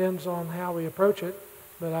 It depends on how we approach it,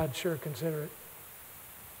 but I'd sure consider it.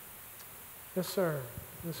 Yes, sir.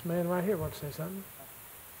 This man right here wants to say something.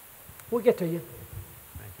 We'll get to you.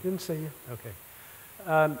 Thank you. Didn't see you.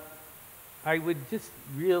 Okay. I would just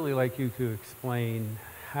really like you to explain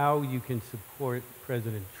how you can support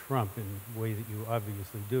President Trump in the way that you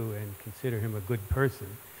obviously do and consider him a good person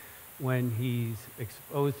when he's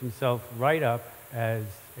exposed himself right up as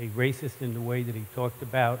a racist in the way that he talked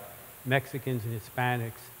about Mexicans and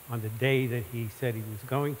Hispanics on the day that he said he was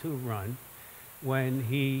going to run, when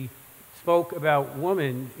he spoke about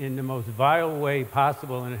women in the most vile way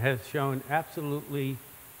possible and has shown absolutely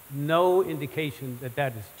no indication that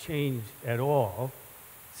that has changed at all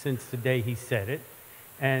since the day he said it.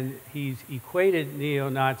 And he's equated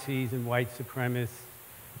neo-Nazis and white supremacists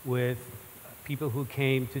with people who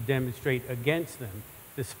came to demonstrate against them,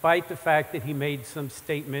 despite the fact that he made some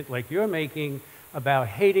statement like you're making about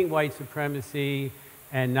hating white supremacy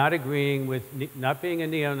and not agreeing with not being a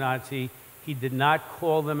neo-Nazi. He did not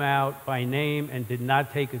call them out by name and did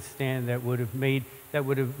not take a stand that would have that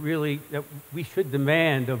we should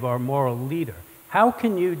demand of our moral leader. How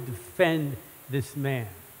can you defend this man?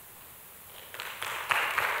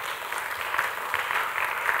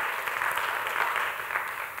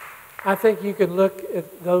 I think you can look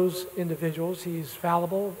at those individuals. He's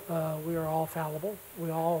fallible. We are all fallible.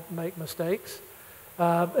 We all make mistakes.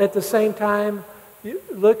 At the same time, you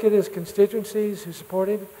look at his constituencies who support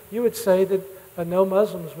him. You would say that no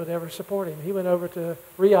Muslims would ever support him. He went over to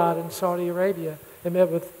Riyadh in Saudi Arabia and met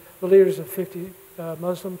with the leaders of 50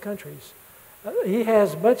 Muslim countries. He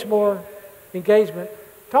has much more engagement.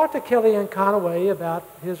 Talk to Kellyanne Conway about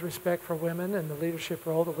his respect for women and the leadership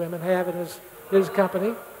role that women have in his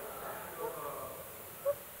company.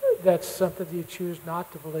 That's something you choose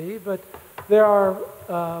not to believe, but there are,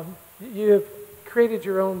 you have created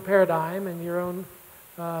your own paradigm and your own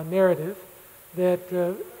narrative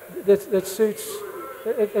that suits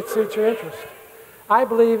your interest. I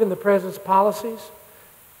believe in the president's policies.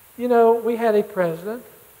 You know, we had a president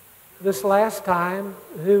this last time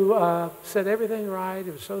who said everything right.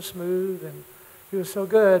 It was so smooth and he was so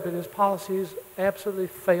good, but his policies absolutely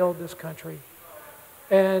failed this country.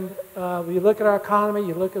 And when you look at our economy,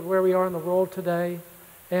 you look at where we are in the world today,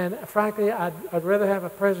 and frankly, I'd rather have a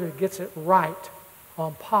president who gets it right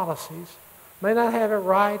on policies. May not have it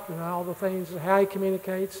right and all the things, how he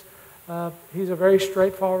communicates. He's a very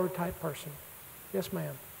straightforward type person. Yes,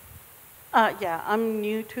 ma'am. Yeah, I'm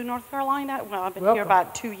new to North Carolina. Well, I've been Welcome. here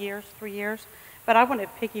about 2 years, 3 years. But I want to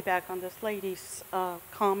piggyback on this lady's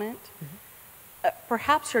comment.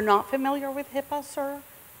 Perhaps you're not familiar with HIPAA, sir,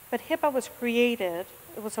 but HIPAA was created,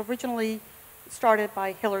 it was originally started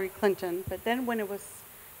by Hillary Clinton, but then when it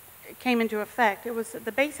came into effect, it was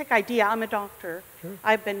the basic idea. I'm a doctor. Sure.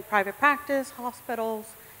 I've been private practice, hospitals.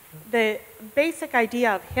 The basic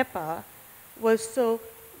idea of HIPAA was so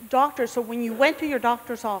when you went to your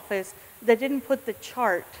doctor's office, they didn't put the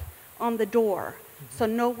chart on the door. So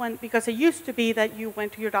no one, because it used to be that you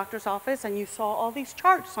went to your doctor's office and you saw all these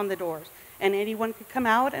charts on the doors and anyone could come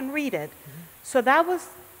out and read it. So that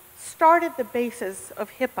started the basis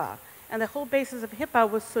of HIPAA. And the whole basis of HIPAA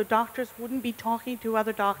was so doctors wouldn't be talking to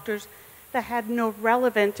other doctors that had no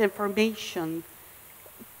relevant information.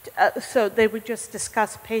 So they would just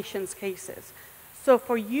discuss patients' cases. So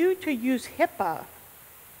for you to use HIPAA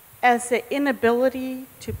as the inability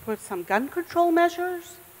to put some gun control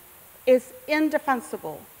measures is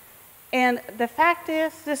indefensible. And the fact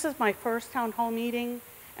is, this is my first town hall meeting,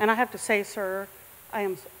 and I have to say, sir, I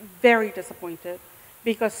am very disappointed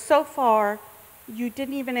because so far you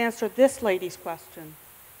didn't even answer this lady's question,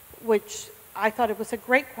 which I thought it was a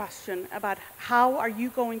great question about how are you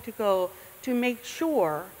going to go to make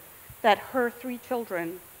sure that her 3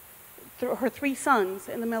 children, her 3 sons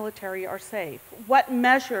in the military are safe. What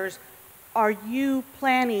measures are you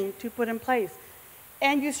planning to put in place?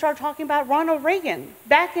 And you start talking about Ronald Reagan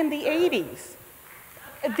back in the 80s.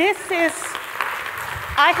 I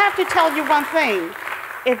have to tell you one thing.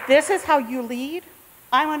 If this is how you lead,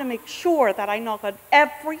 I'm going to make sure that I knock on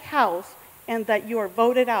every house and that you are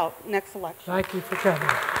voted out next election. Thank you for coming.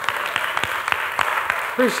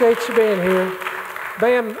 Appreciate you being here.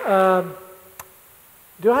 Ma'am,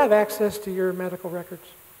 do I have access to your medical records?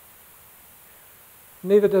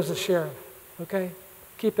 Neither does the sheriff, okay?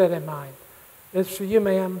 Keep that in mind. It's for you,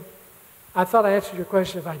 ma'am. I thought I answered your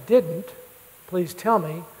question. If I didn't, please tell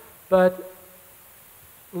me. But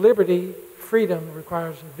liberty, freedom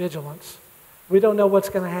requires vigilance. We don't know what's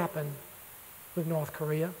going to happen with North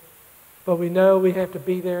Korea, but we know we have to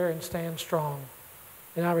be there and stand strong.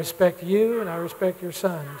 And I respect you and I respect your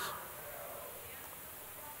sons.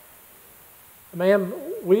 Ma'am,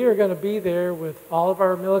 we are going to be there with all of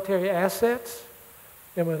our military assets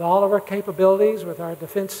and with all of our capabilities, with our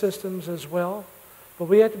defense systems as well. But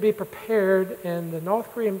we have to be prepared, and the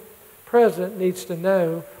North Korean president needs to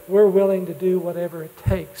know we're willing to do whatever it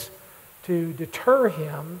takes to deter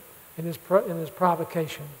him in his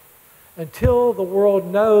provocation. Until the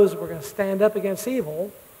world knows we're going to stand up against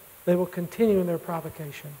evil, they will continue in their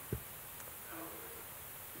provocation.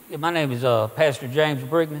 Yeah, my name is Pastor James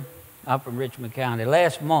Brigman. I'm from Richmond County.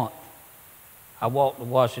 Last month, I walked to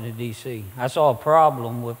Washington, D.C. I saw a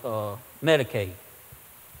problem with Medicaid.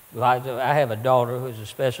 I have a daughter who has a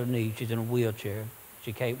special need. She's in a wheelchair.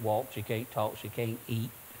 She can't walk, she can't talk, she can't eat.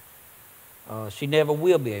 She never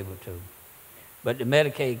will be able to. But the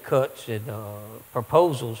Medicaid cuts and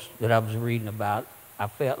proposals that I was reading about, I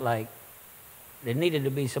felt like there needed to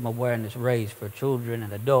be some awareness raised for children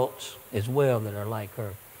and adults as well that are like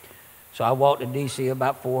her. So I walked to D.C.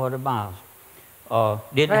 about 400 miles.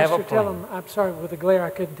 Didn't have a plan. Tell them, I'm sorry, with the glare I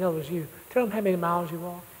couldn't tell it was you. Tell them how many miles you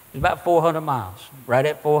walked. It's about 400 miles. Right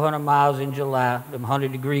at 400 miles in July, them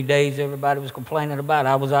 100-degree days everybody was complaining about,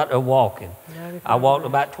 I was out there walking. I walked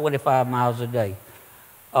about 25 miles a day.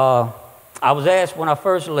 I was asked when I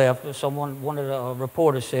first left, one of the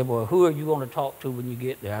reporters said, well, who are you going to talk to when you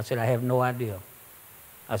get there? I said, I have no idea.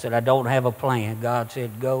 I said, I don't have a plan. God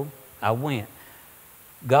said, go. I went.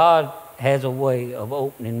 God has a way of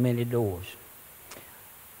opening many doors.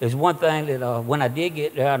 There's one thing that when I did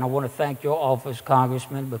get there, and I want to thank your office,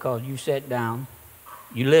 Congressman, because you sat down,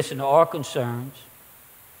 you listened to our concerns,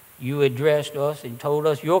 you addressed us and told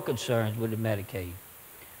us your concerns with the Medicaid,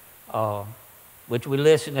 which we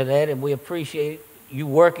listened to that, and we appreciate you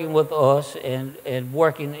working with us and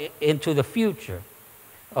working into the future.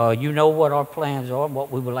 You know what our plans are and what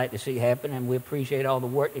we would like to see happen, and we appreciate all the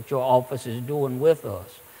work that your office is doing with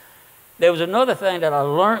us. There was another thing that I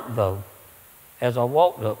learned, though, as I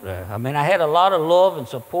walked up there. I mean, I had a lot of love and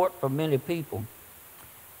support from many people,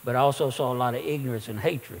 but I also saw a lot of ignorance and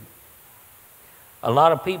hatred. A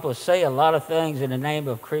lot of people say a lot of things in the name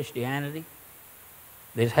of Christianity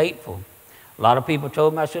that's hateful. A lot of people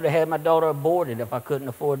told me I should have had my daughter aborted if I couldn't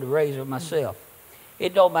afford to raise her myself.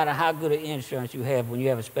 It don't matter how good of insurance you have when you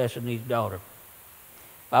have a special needs daughter.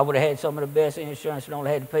 If I would have had some of the best insurance and only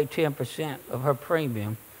had to pay 10% of her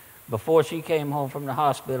premium, before she came home from the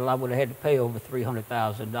hospital, I would have had to pay over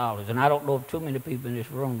 $300,000. And I don't know of too many people in this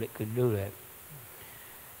room that could do that.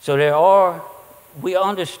 So we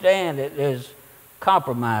understand that there's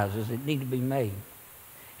compromises that need to be made.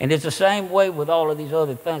 And it's the same way with all of these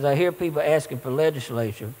other things. I hear people asking for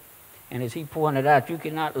legislation, and as he pointed out, you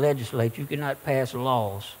cannot legislate, you cannot pass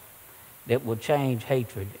laws that will change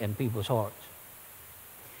hatred in people's hearts.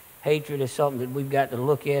 Hatred is something that we've got to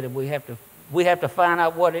look at, and we have to find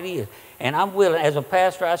out what it is. And I'm willing, as a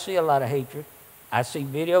pastor, I see a lot of hatred. I see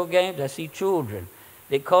video games, I see children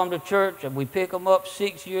that come to church, and we pick them up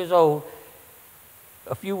 6 years old.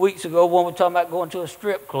 A few weeks ago, when we were talking about going to a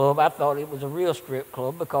strip club, I thought it was a real strip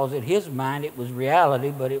club because in his mind it was reality,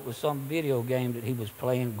 but it was some video game that he was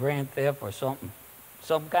playing, Grand Theft or something,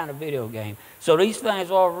 some kind of video game. So these things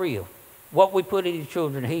are real. What we put in these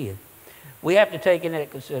children's head, we have to take into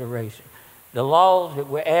consideration. The laws that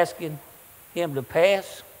we're asking him to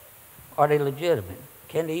pass, are they legitimate?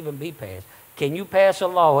 Can they even be passed? Can you pass a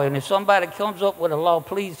law? And if somebody comes up with a law,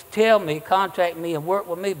 please tell me, contact me, and work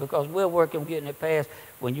with me, because we're working on getting it passed.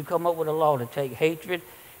 When you come up with a law to take hatred,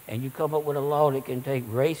 and you come up with a law that can take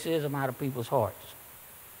racism out of people's hearts.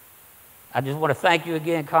 I just want to thank you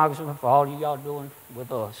again, Congressman, for all y'all doing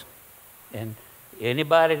with us. And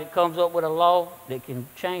anybody that comes up with a law that can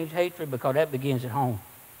change hatred, because that begins at home.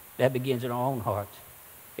 That begins in our own hearts.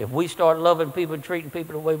 If we start loving people and treating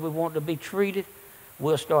people the way we want to be treated,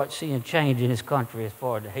 we'll start seeing change in this country as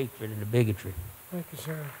far as the hatred and the bigotry. Thank you,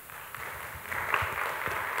 sir.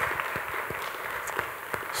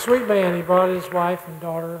 Sweet man, he brought his wife and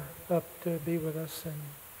daughter up to be with us, and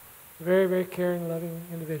a very, very caring, loving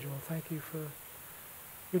individual. Thank you for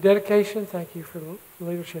your dedication. Thank you for the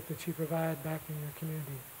leadership that you provide back in your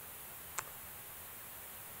community.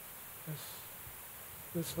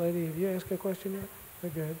 This lady, have you asked a question yet? They're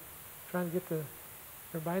good. Trying to get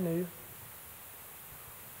everybody new.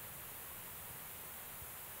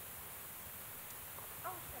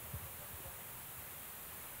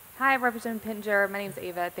 Hi, Representative Pittenger. My name is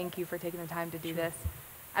Ava. Thank you for taking the time to do this.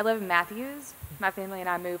 I live in Matthews. My family and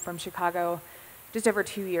I moved from Chicago just over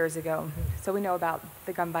 2 years ago, so we know about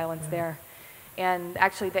the gun violence there. And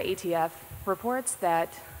actually, the ATF reports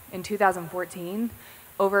that in 2014,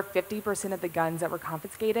 over 50% of the guns that were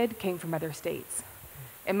confiscated came from other states.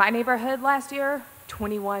 In my neighborhood last year,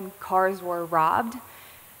 21 cars were robbed.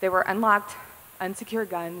 They were unlocked,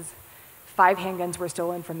 unsecured guns. 5 handguns were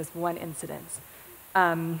stolen from this one incident.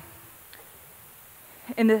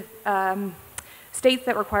 In the states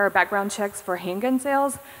that require background checks for handgun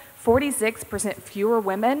sales, 46% fewer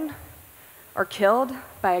women are killed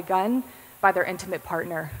by a gun by their intimate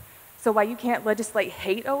partner. So while you can't legislate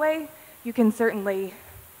hate away, you can certainly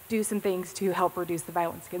do some things to help reduce the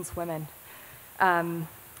violence against women. And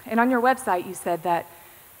on your website, you said that,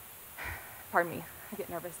 pardon me, I get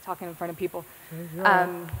nervous talking in front of people.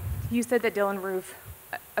 You said that Dylan Roof,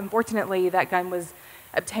 unfortunately, that gun was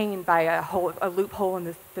obtained by a loophole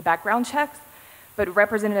in the background checks, but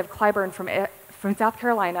Representative Clyburn from South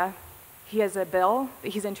Carolina, he has a bill that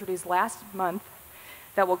he's introduced last month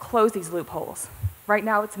that will close these loopholes. Right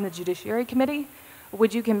now, it's in the Judiciary Committee.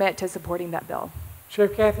 Would you commit to supporting that bill?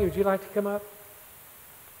 Sheriff Cathy, would you like to come up?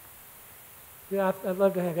 Yeah, I'd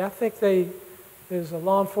love to have you. I think there's a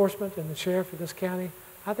law enforcement and the sheriff of this county.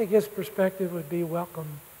 I think his perspective would be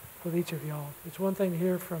welcome with each of y'all. It's one thing to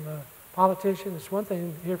hear from a politician. It's one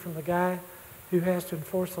thing to hear from the guy who has to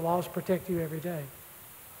enforce the laws, protect you every day.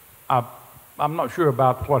 I'm not sure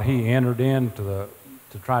about what he entered in to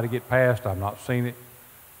try to get passed. I've not seen it.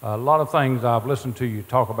 A lot of things I've listened to you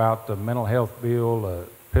talk about, the mental health bill,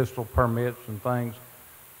 pistol permits and things.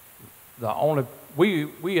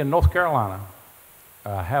 We in North Carolina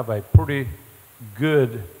have a pretty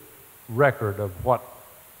good record of what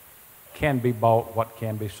can be bought, what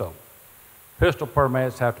can be sold. Pistol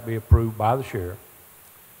permits have to be approved by the sheriff.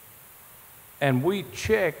 And we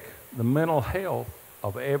check the mental health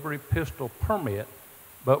of every pistol permit,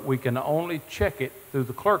 but we can only check it through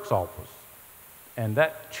the clerk's office. And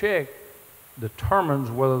that check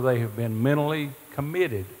determines whether they have been mentally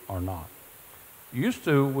committed or not. We used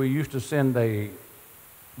to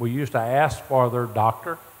ask for their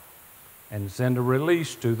doctor and send a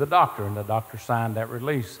release to the doctor, and the doctor signed that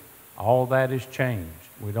release. All that has changed.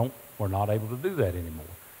 We're not able to do that anymore.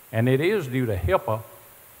 And it is due to HIPAA,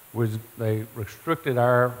 which they restricted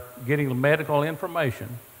our getting the medical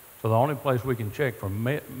information. So the only place we can check for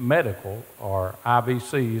medical or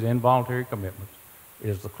IVCs, involuntary commitments,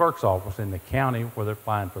 is the clerk's office in the county where they're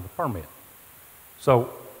applying for the permit. So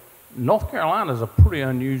North Carolina is a pretty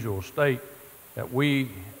unusual state that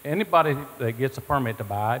anybody that gets a permit to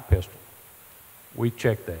buy a pistol, we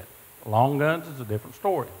check that. Long guns is a different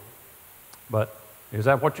story. But is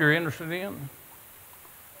that what you're interested in?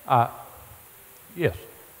 Yes.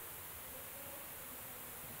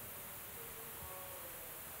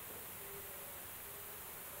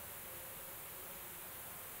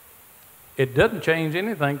 It doesn't change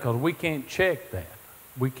anything because we can't check that.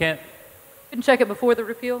 We can't. Couldn't check it before the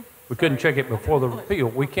repeal? We couldn't check it before the repeal.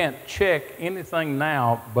 We can't check anything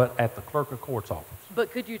now but at the clerk of court's office.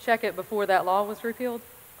 But could you check it before that law was repealed?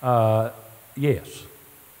 Yes.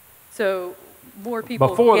 So more people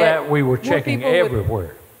Before that, we were checking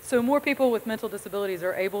everywhere. So more people with mental disabilities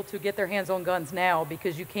are able to get their hands on guns now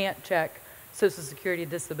because you can't check Social Security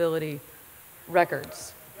disability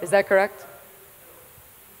records. Is that correct?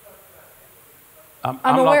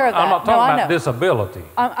 I'm aware of that. I'm not No, talking I about know. disability.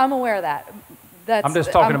 I'm aware of that. I'm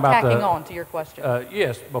just talking about tacking on to your question.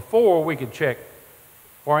 Yes, before we could check,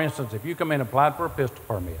 for instance, if you come in and applied for a pistol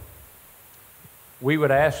permit, we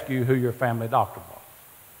would ask you who your family doctor was.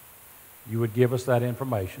 You would give us that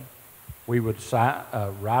information. We would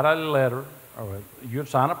write a letter, or you'd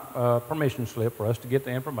sign a permission slip for us to get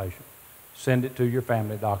the information, send it to your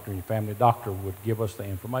family doctor, and your family doctor would give us the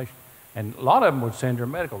information. And a lot of them would send your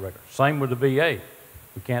medical records. Same with the VA.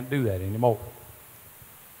 We can't do that anymore.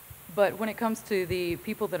 But when it comes to the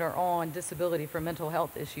people that are on disability for mental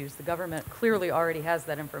health issues, the government clearly already has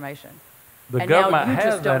that information. The government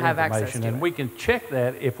has that information, and we can check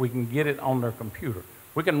that if we can get it on their computer.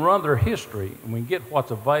 We can run their history, and we can get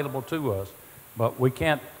what's available to us, but we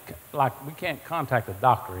can't contact a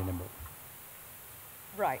doctor anymore.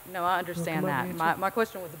 Right. No, I understand that. My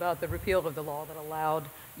question was about the repeal of the law that allowed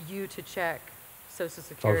you to check Social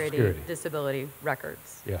Security disability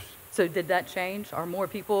records. Yes. So did that change? Are more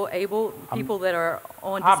people people that are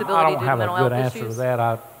on disability due to mental health issues? I don't have a good answer to that.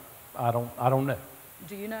 I don't know.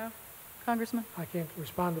 Do you know, Congressman? I can't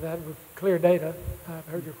respond to that with clear data. I've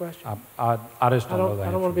heard your question. I just don't know the answer.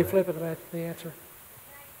 I don't want to be flippant about the answer.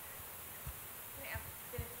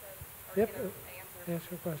 Yep. Answer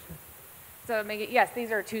your question. So, yes, these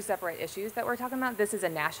are two separate issues that we're talking about. This is a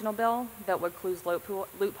national bill that would close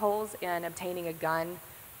loopholes in obtaining a gun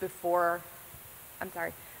before,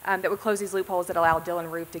 that would close these loopholes that allow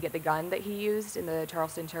Dylan Roof to get the gun that he used in the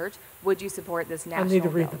Charleston church. Would you support this national bill? I need to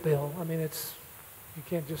read the bill. I mean, you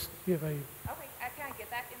can't just give a... Okay, can I get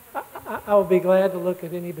that information? I would be glad to look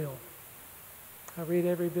at any bill. I read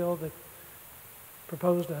every bill that's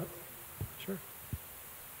proposed up. Sure.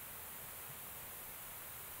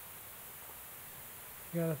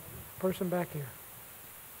 You got a person back here.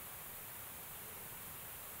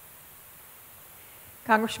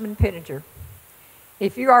 Congressman Pittenger,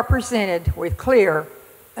 if you are presented with clear,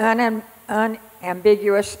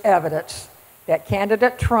 unambiguous evidence that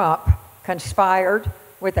candidate Trump conspired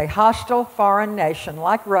with a hostile foreign nation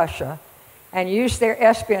like Russia and used their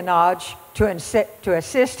espionage to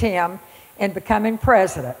assist him in becoming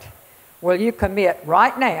president, will you commit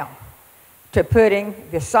right now to putting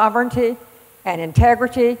the sovereignty and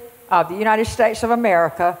integrity of the United States of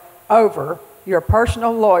America over your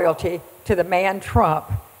personal loyalty to the man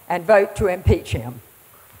Trump and vote to impeach him?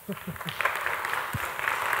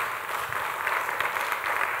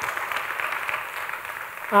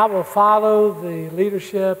 I will follow the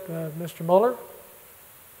leadership of Mr. Mueller.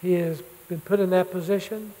 He has been put in that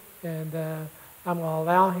position, and I'm going to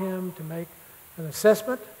allow him to make an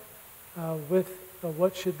assessment with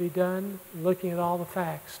what should be done, looking at all the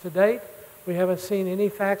facts. To date, we haven't seen any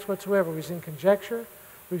facts whatsoever. We've seen conjecture.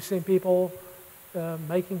 We've seen people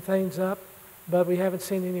making things up, but we haven't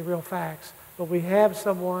seen any real facts. But we have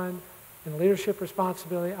someone in leadership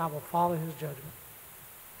responsibility. I will follow his judgment.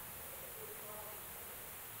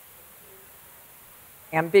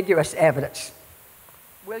 Ambiguous evidence.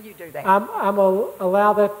 Will you do that? I'm going to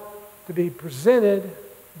allow that to be presented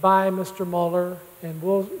by Mr. Mueller, and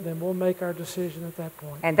then we'll make our decision at that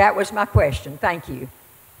point. And that was my question. Thank you.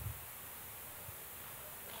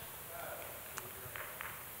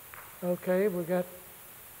 Okay, we've got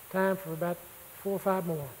time for about 4 or 5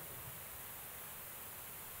 more.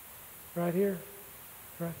 Right here?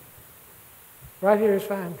 Right here is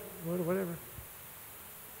fine, whatever.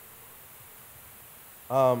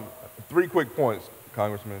 3 quick points,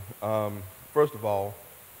 Congressman. First of all,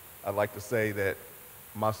 I'd like to say that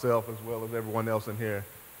myself, as well as everyone else in here,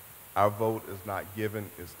 our vote is not given,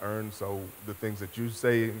 it's earned, so the things that you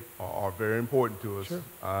say are very important to us. Sure.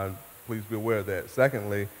 Please be aware of that.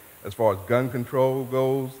 Secondly, as far as gun control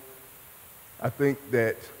goes, I think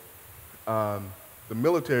that the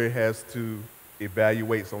military has to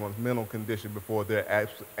evaluate someone's mental condition before they're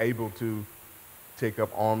able to take up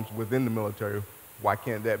arms within the military. Why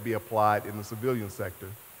can't that be applied in the civilian sector?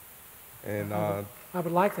 And I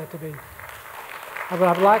would like that to be. I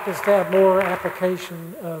would like us to have more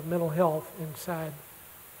application of mental health inside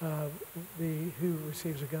who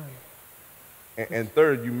receives a gun. And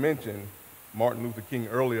third, you mentioned Martin Luther King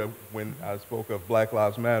earlier when I spoke of Black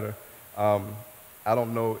Lives Matter. I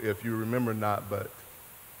don't know if you remember or not, but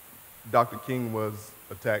Dr. King was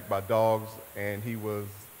attacked by dogs, and he was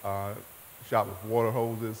shot with water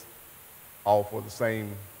hoses, all for the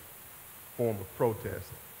same form of protest.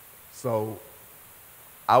 So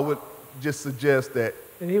I would just suggest that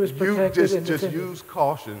you just use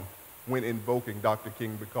caution when invoking Dr.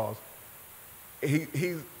 King, because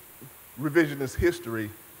revisionist history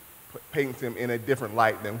paints him in a different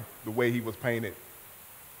light than the way he was painted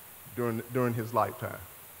during his lifetime.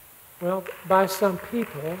 Well, by some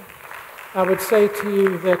people, I would say to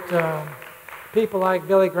you that people like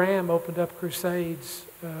Billy Graham opened up crusades,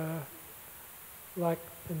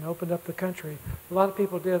 and opened up the country. A lot of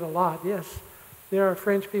people did a lot. Yes, there are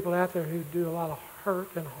fringe people out there who do a lot of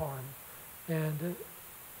hurt and harm, and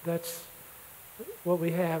that's what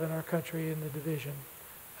we have in our country in the division.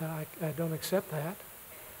 I don't accept that,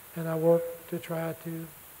 and I work to try to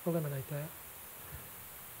eliminate that.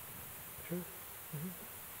 Sure.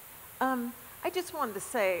 Mm-hmm. I just wanted to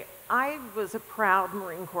say, I was a proud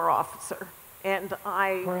Marine Corps officer, and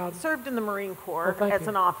I served in the Marine Corps as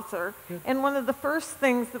an officer. Good. And one of the first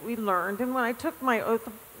things that we learned, and when I took my oath,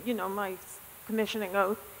 my commissioning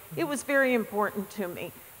oath, it was very important to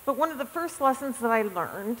me. But one of the first lessons that I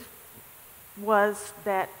learned was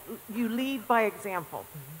that you lead by example.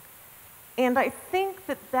 And I think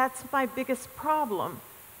that that's my biggest problem.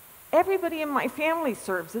 Everybody in my family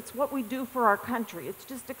serves. It's what we do for our country. It's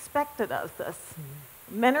just expected of us,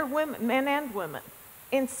 men and women.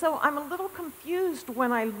 And so I'm a little confused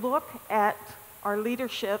when I look at our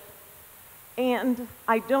leadership and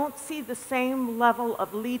I don't see the same level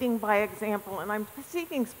of leading by example. And I'm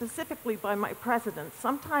speaking specifically by my president.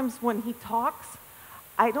 Sometimes when he talks,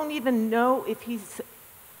 I don't even know if he's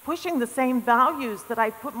pushing the same values that I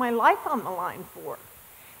put my life on the line for.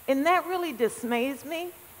 And that really dismays me.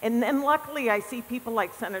 And then luckily I see people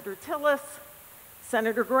like Senator Tillis,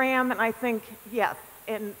 Senator Graham, and I think, yes,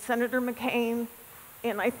 and Senator McCain,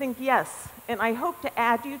 and I think, yes. And I hope to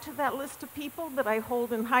add you to that list of people that I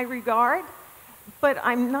hold in high regard, but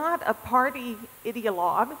I'm not a party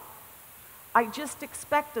ideologue. I just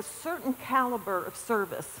expect a certain caliber of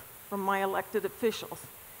service from my elected officials.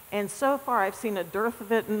 And so far I've seen a dearth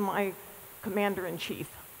of it in my commander-in-chief,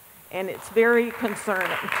 and it's very concerning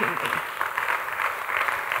to me.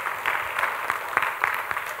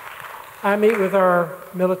 I meet with our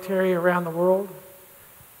military around the world,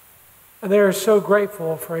 and they are so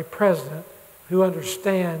grateful for a president who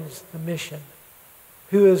understands the mission,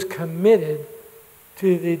 who is committed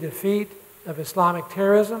to the defeat of Islamic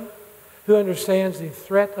terrorism, who understands the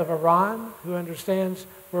threat of Iran, who understands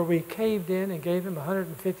where we caved in and gave him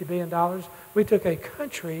 $150 billion. We took a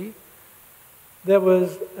country that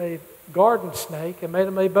was a garden snake and made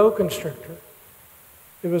him a boa constrictor.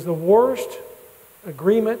 It was the worst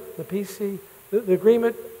agreement, the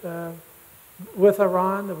agreement with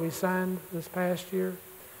Iran that we signed this past year.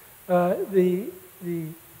 The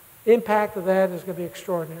impact of that is going to be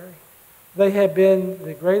extraordinary. They have been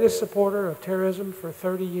the greatest supporter of terrorism for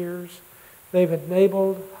 30 years. They've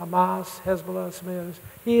enabled Hamas, Hezbollah, some others.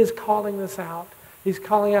 He is calling this out. He's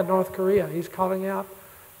calling out North Korea. He's calling out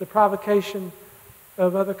the provocation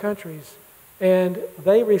of other countries. And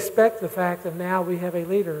they respect the fact that now we have a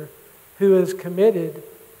leader who is committed,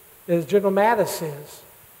 as General Mattis is,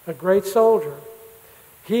 a great soldier.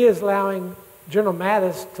 He is allowing General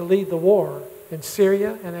Mattis to lead the war in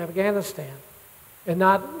Syria and Afghanistan and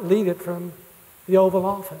not lead it from the Oval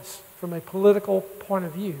Office, from a political point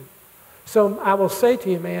of view. So I will say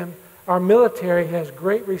to you, ma'am, our military has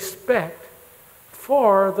great respect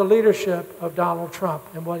for the leadership of Donald Trump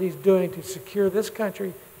and what he's doing to secure this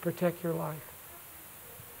country, protect your life.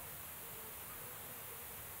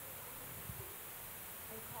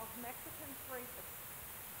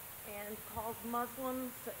 And calls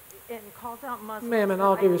Muslims and calls out Muslims. Ma'am, in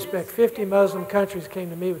all due respect, 50 Muslim countries came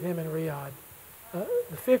to meet with him in Riyadh.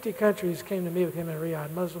 The 50 countries came to meet with him in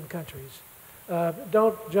Riyadh, Muslim countries.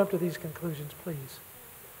 Don't jump to these conclusions, please.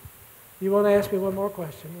 You want to ask me one more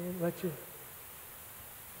question? I'll let you.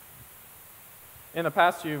 In the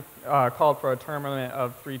past, you've called for a term limit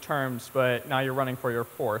of 3 terms, but now you're running for your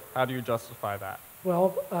 4th. How do you justify that?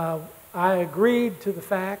 Well, I agreed to the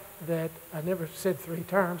fact that I never said 3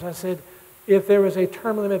 terms. I said if there was a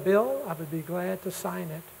term limit bill, I would be glad to sign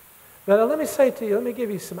it. But let me say to you, let me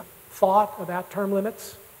give you some thought about term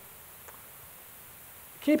limits.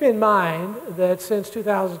 Keep in mind that since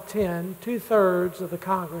 2010, 2/3 of the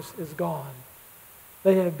Congress is gone.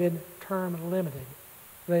 They have been term limited.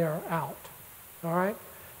 They are out. All right?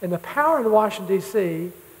 And the power in Washington,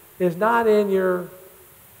 D.C. is not in your,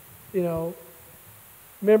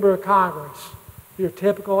 member of Congress, your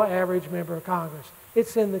typical average member of Congress.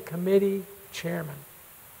 It's in the committee chairman.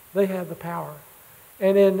 They have the power.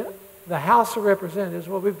 And in the House of Representatives,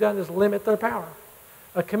 what we've done is limit their power.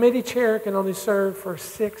 A committee chair can only serve for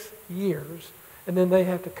 6 years, and then they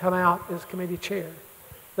have to come out as committee chair.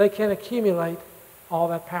 They can't accumulate all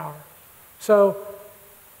that power. So,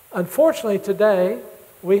 unfortunately, today,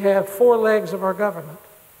 we have 4 legs of our government.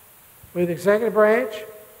 We have the executive branch,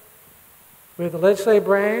 we have the legislative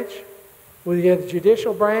branch, we have the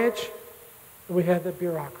judicial branch, and we have the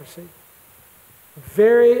bureaucracy.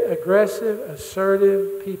 Very aggressive,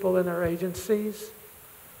 assertive people in our agencies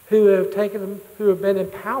who have been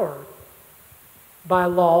empowered by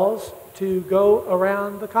laws to go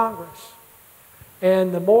around the Congress.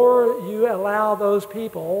 And the more you allow those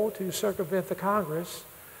people to circumvent the Congress,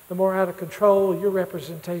 the more out of control your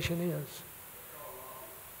representation is.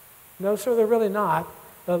 No, sir, they're really not.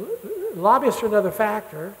 Lobbyists are another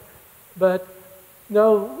factor, but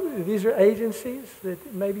no, these are agencies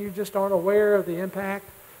that maybe you just aren't aware of the impact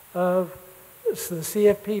of the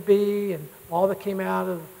CFPB and all that came out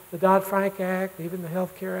of the Dodd-Frank Act, even the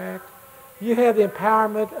Health Care Act. You have the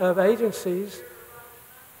empowerment of agencies.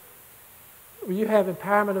 You have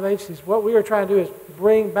empowerment of agencies. What we are trying to do is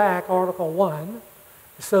bring back Article 1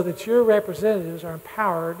 so that your representatives are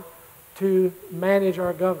empowered to manage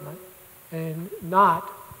our government and not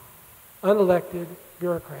unelected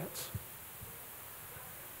bureaucrats.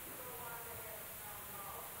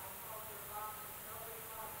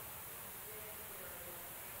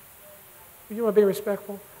 You want to be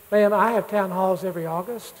respectful? Ma'am, I have town halls every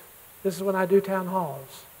August. This is when I do town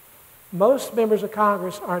halls. Most members of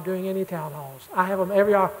Congress aren't doing any town halls. I have them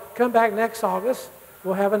every August. Come back next August,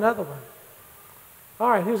 we'll have another one. All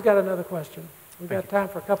right, who's got another question? We've got time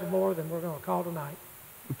for a couple more, then we're going to call tonight.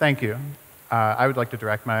 Thank you. I would like to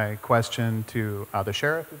direct my question to the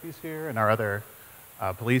sheriff, if he's here, and our other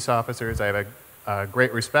police officers. I have a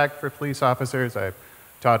great respect for police officers. I've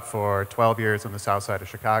taught for 12 years on the south side of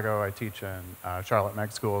Chicago. I teach in Charlotte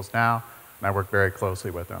Meg schools now, and I work very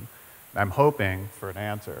closely with them. I'm hoping for an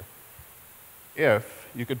answer. If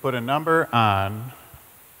you could put a number on,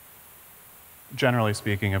 generally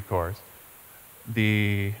speaking, of course,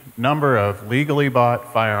 the number of legally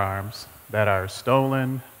bought firearms that are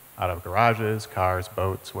stolen out of garages, cars,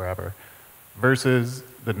 boats, wherever, versus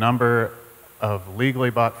the number of legally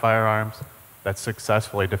bought firearms that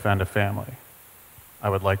successfully defend a family. I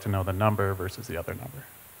would like to know the number versus the other number.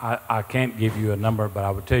 I can't give you a number, but I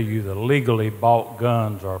would tell you the legally bought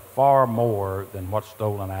guns are far more than what's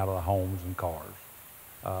stolen out of the homes and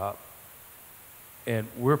cars. And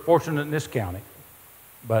we're fortunate in this county,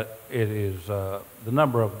 but it is the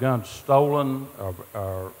number of guns stolen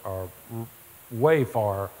are way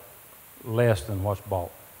far less than what's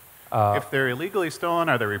bought. If they're illegally stolen,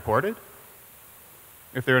 are they reported?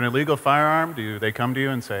 If they're an illegal firearm, do they come to you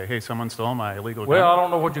and say, hey, someone stole my illegal gun? Well, I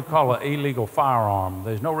don't know what you call an illegal firearm.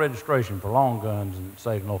 There's no registration for long guns in the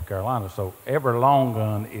state of North Carolina, so every long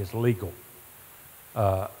gun is legal.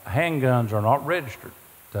 Handguns are not registered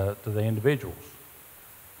to the individuals.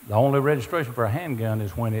 The only registration for a handgun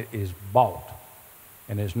is when it is bought,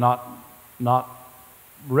 and it's not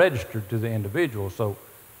registered to the individual. So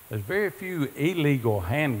there's very few illegal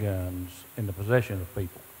handguns in the possession of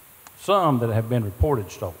people. Some that have been reported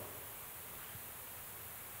stolen.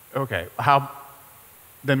 Okay,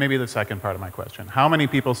 then maybe the second part of my question. How many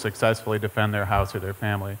people successfully defend their house or their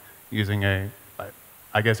family using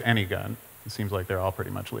I guess any gun? It seems like they're all pretty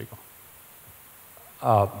much legal.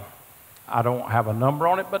 I don't have a number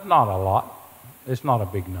on it, but not a lot. It's not a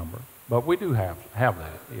big number, but we do have that,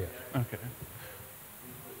 yes. Okay.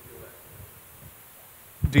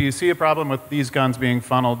 Do you see a problem with these guns being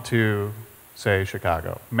funneled to, say,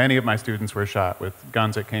 Chicago? Many of my students were shot with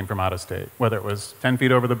guns that came from out of state, whether it was 10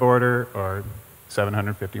 feet over the border or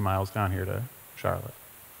 750 miles down here to Charlotte.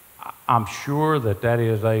 I'm sure that that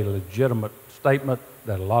is a legitimate statement,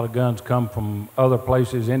 that a lot of guns come from other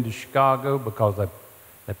places into Chicago because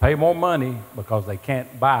they pay more money because they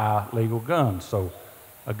can't buy legal guns. So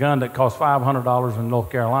a gun that costs $500 in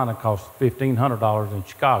North Carolina costs $1,500 in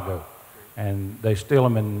Chicago. And they steal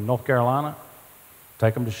them in North Carolina,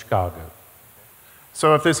 take them to Chicago.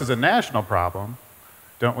 So if this is a national problem,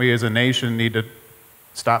 don't we as a nation need to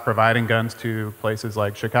stop providing guns to places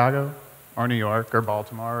like Chicago or New York or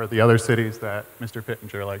Baltimore or the other cities that Mr.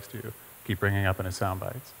 Pittenger likes to keep bringing up in his sound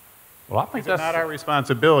bites? Well, I think that's not our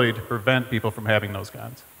responsibility to prevent people from having those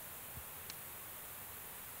guns.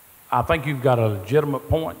 I think you've got a legitimate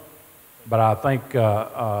point, but I think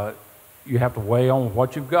you have to weigh on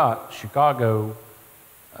what you've got. Chicago,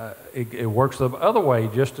 it works the other way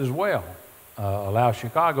just as well. Allow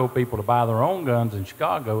Chicago people to buy their own guns in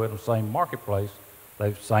Chicago at the same marketplace.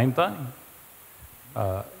 Same thing.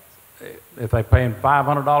 If they're paying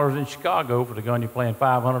 $500 in Chicago for the gun you're paying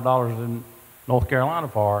 $500 in North Carolina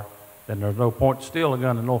for, then there's no point to steal a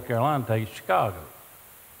gun in North Carolina and take it to Chicago.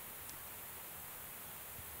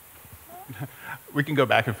 We can go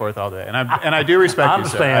back and forth all day, and I do respect you,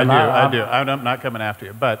 sir. I do. I'm not coming after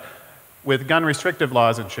you. But with gun restrictive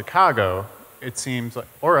laws in Chicago, it seems like,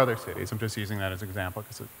 or other cities, I'm just using that as an example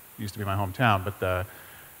because it used to be my hometown, but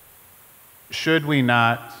should we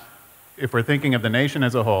not, if we're thinking of the nation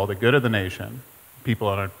as a whole, the good of the nation, people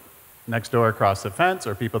that are next door across the fence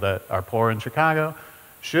or people that are poor in Chicago,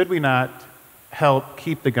 should we not help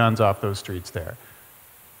keep the guns off those streets there?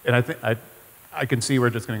 And I can see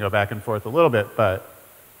we're just going to go back and forth a little bit, but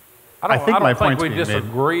I think my point's being made. I don't think we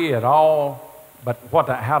disagree at all, but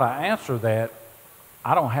how to answer that,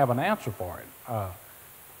 I don't have an answer for it.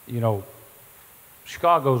 You know,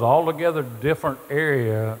 Chicago's altogether different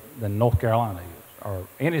area than North Carolina is, or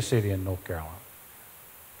any city in North Carolina.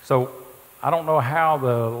 So I don't know how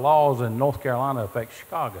the laws in North Carolina affect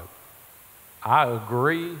Chicago. I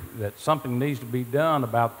agree that something needs to be done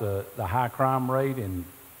about the high crime rate in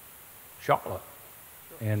Charlotte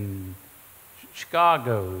and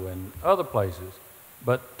Chicago and other places.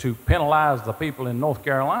 But to penalize the people in North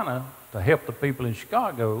Carolina to help the people in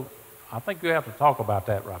Chicago, I think you have to talk about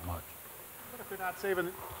that right much. But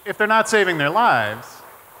if they're not saving their lives,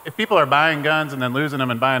 if people are buying guns and then losing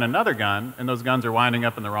them and buying another gun, and those guns are winding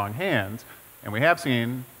up in the wrong hands, and we have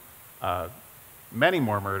seen many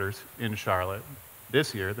more murders in Charlotte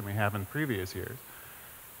this year than we have in previous years.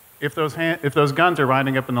 If those guns are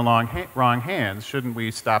winding up in the wrong hands, shouldn't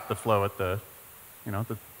we stop the flow at the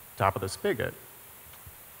top of the spigot?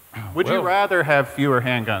 Would you rather have fewer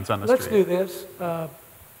handguns on the street? Let's do this.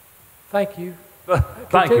 Thank you. Thank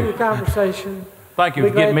Continue you. the conversation. Thank you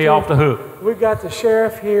for getting me off the hook. We've got the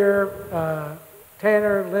sheriff here,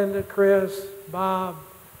 Tanner, Linda, Chris, Bob,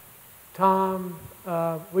 Tom.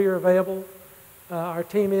 We are available. Our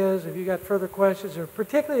team is. If you got further questions, or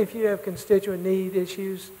particularly if you have constituent need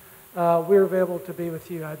issues, we're available to be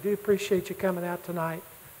with you. I do appreciate you coming out tonight.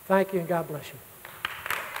 Thank you, and God bless you.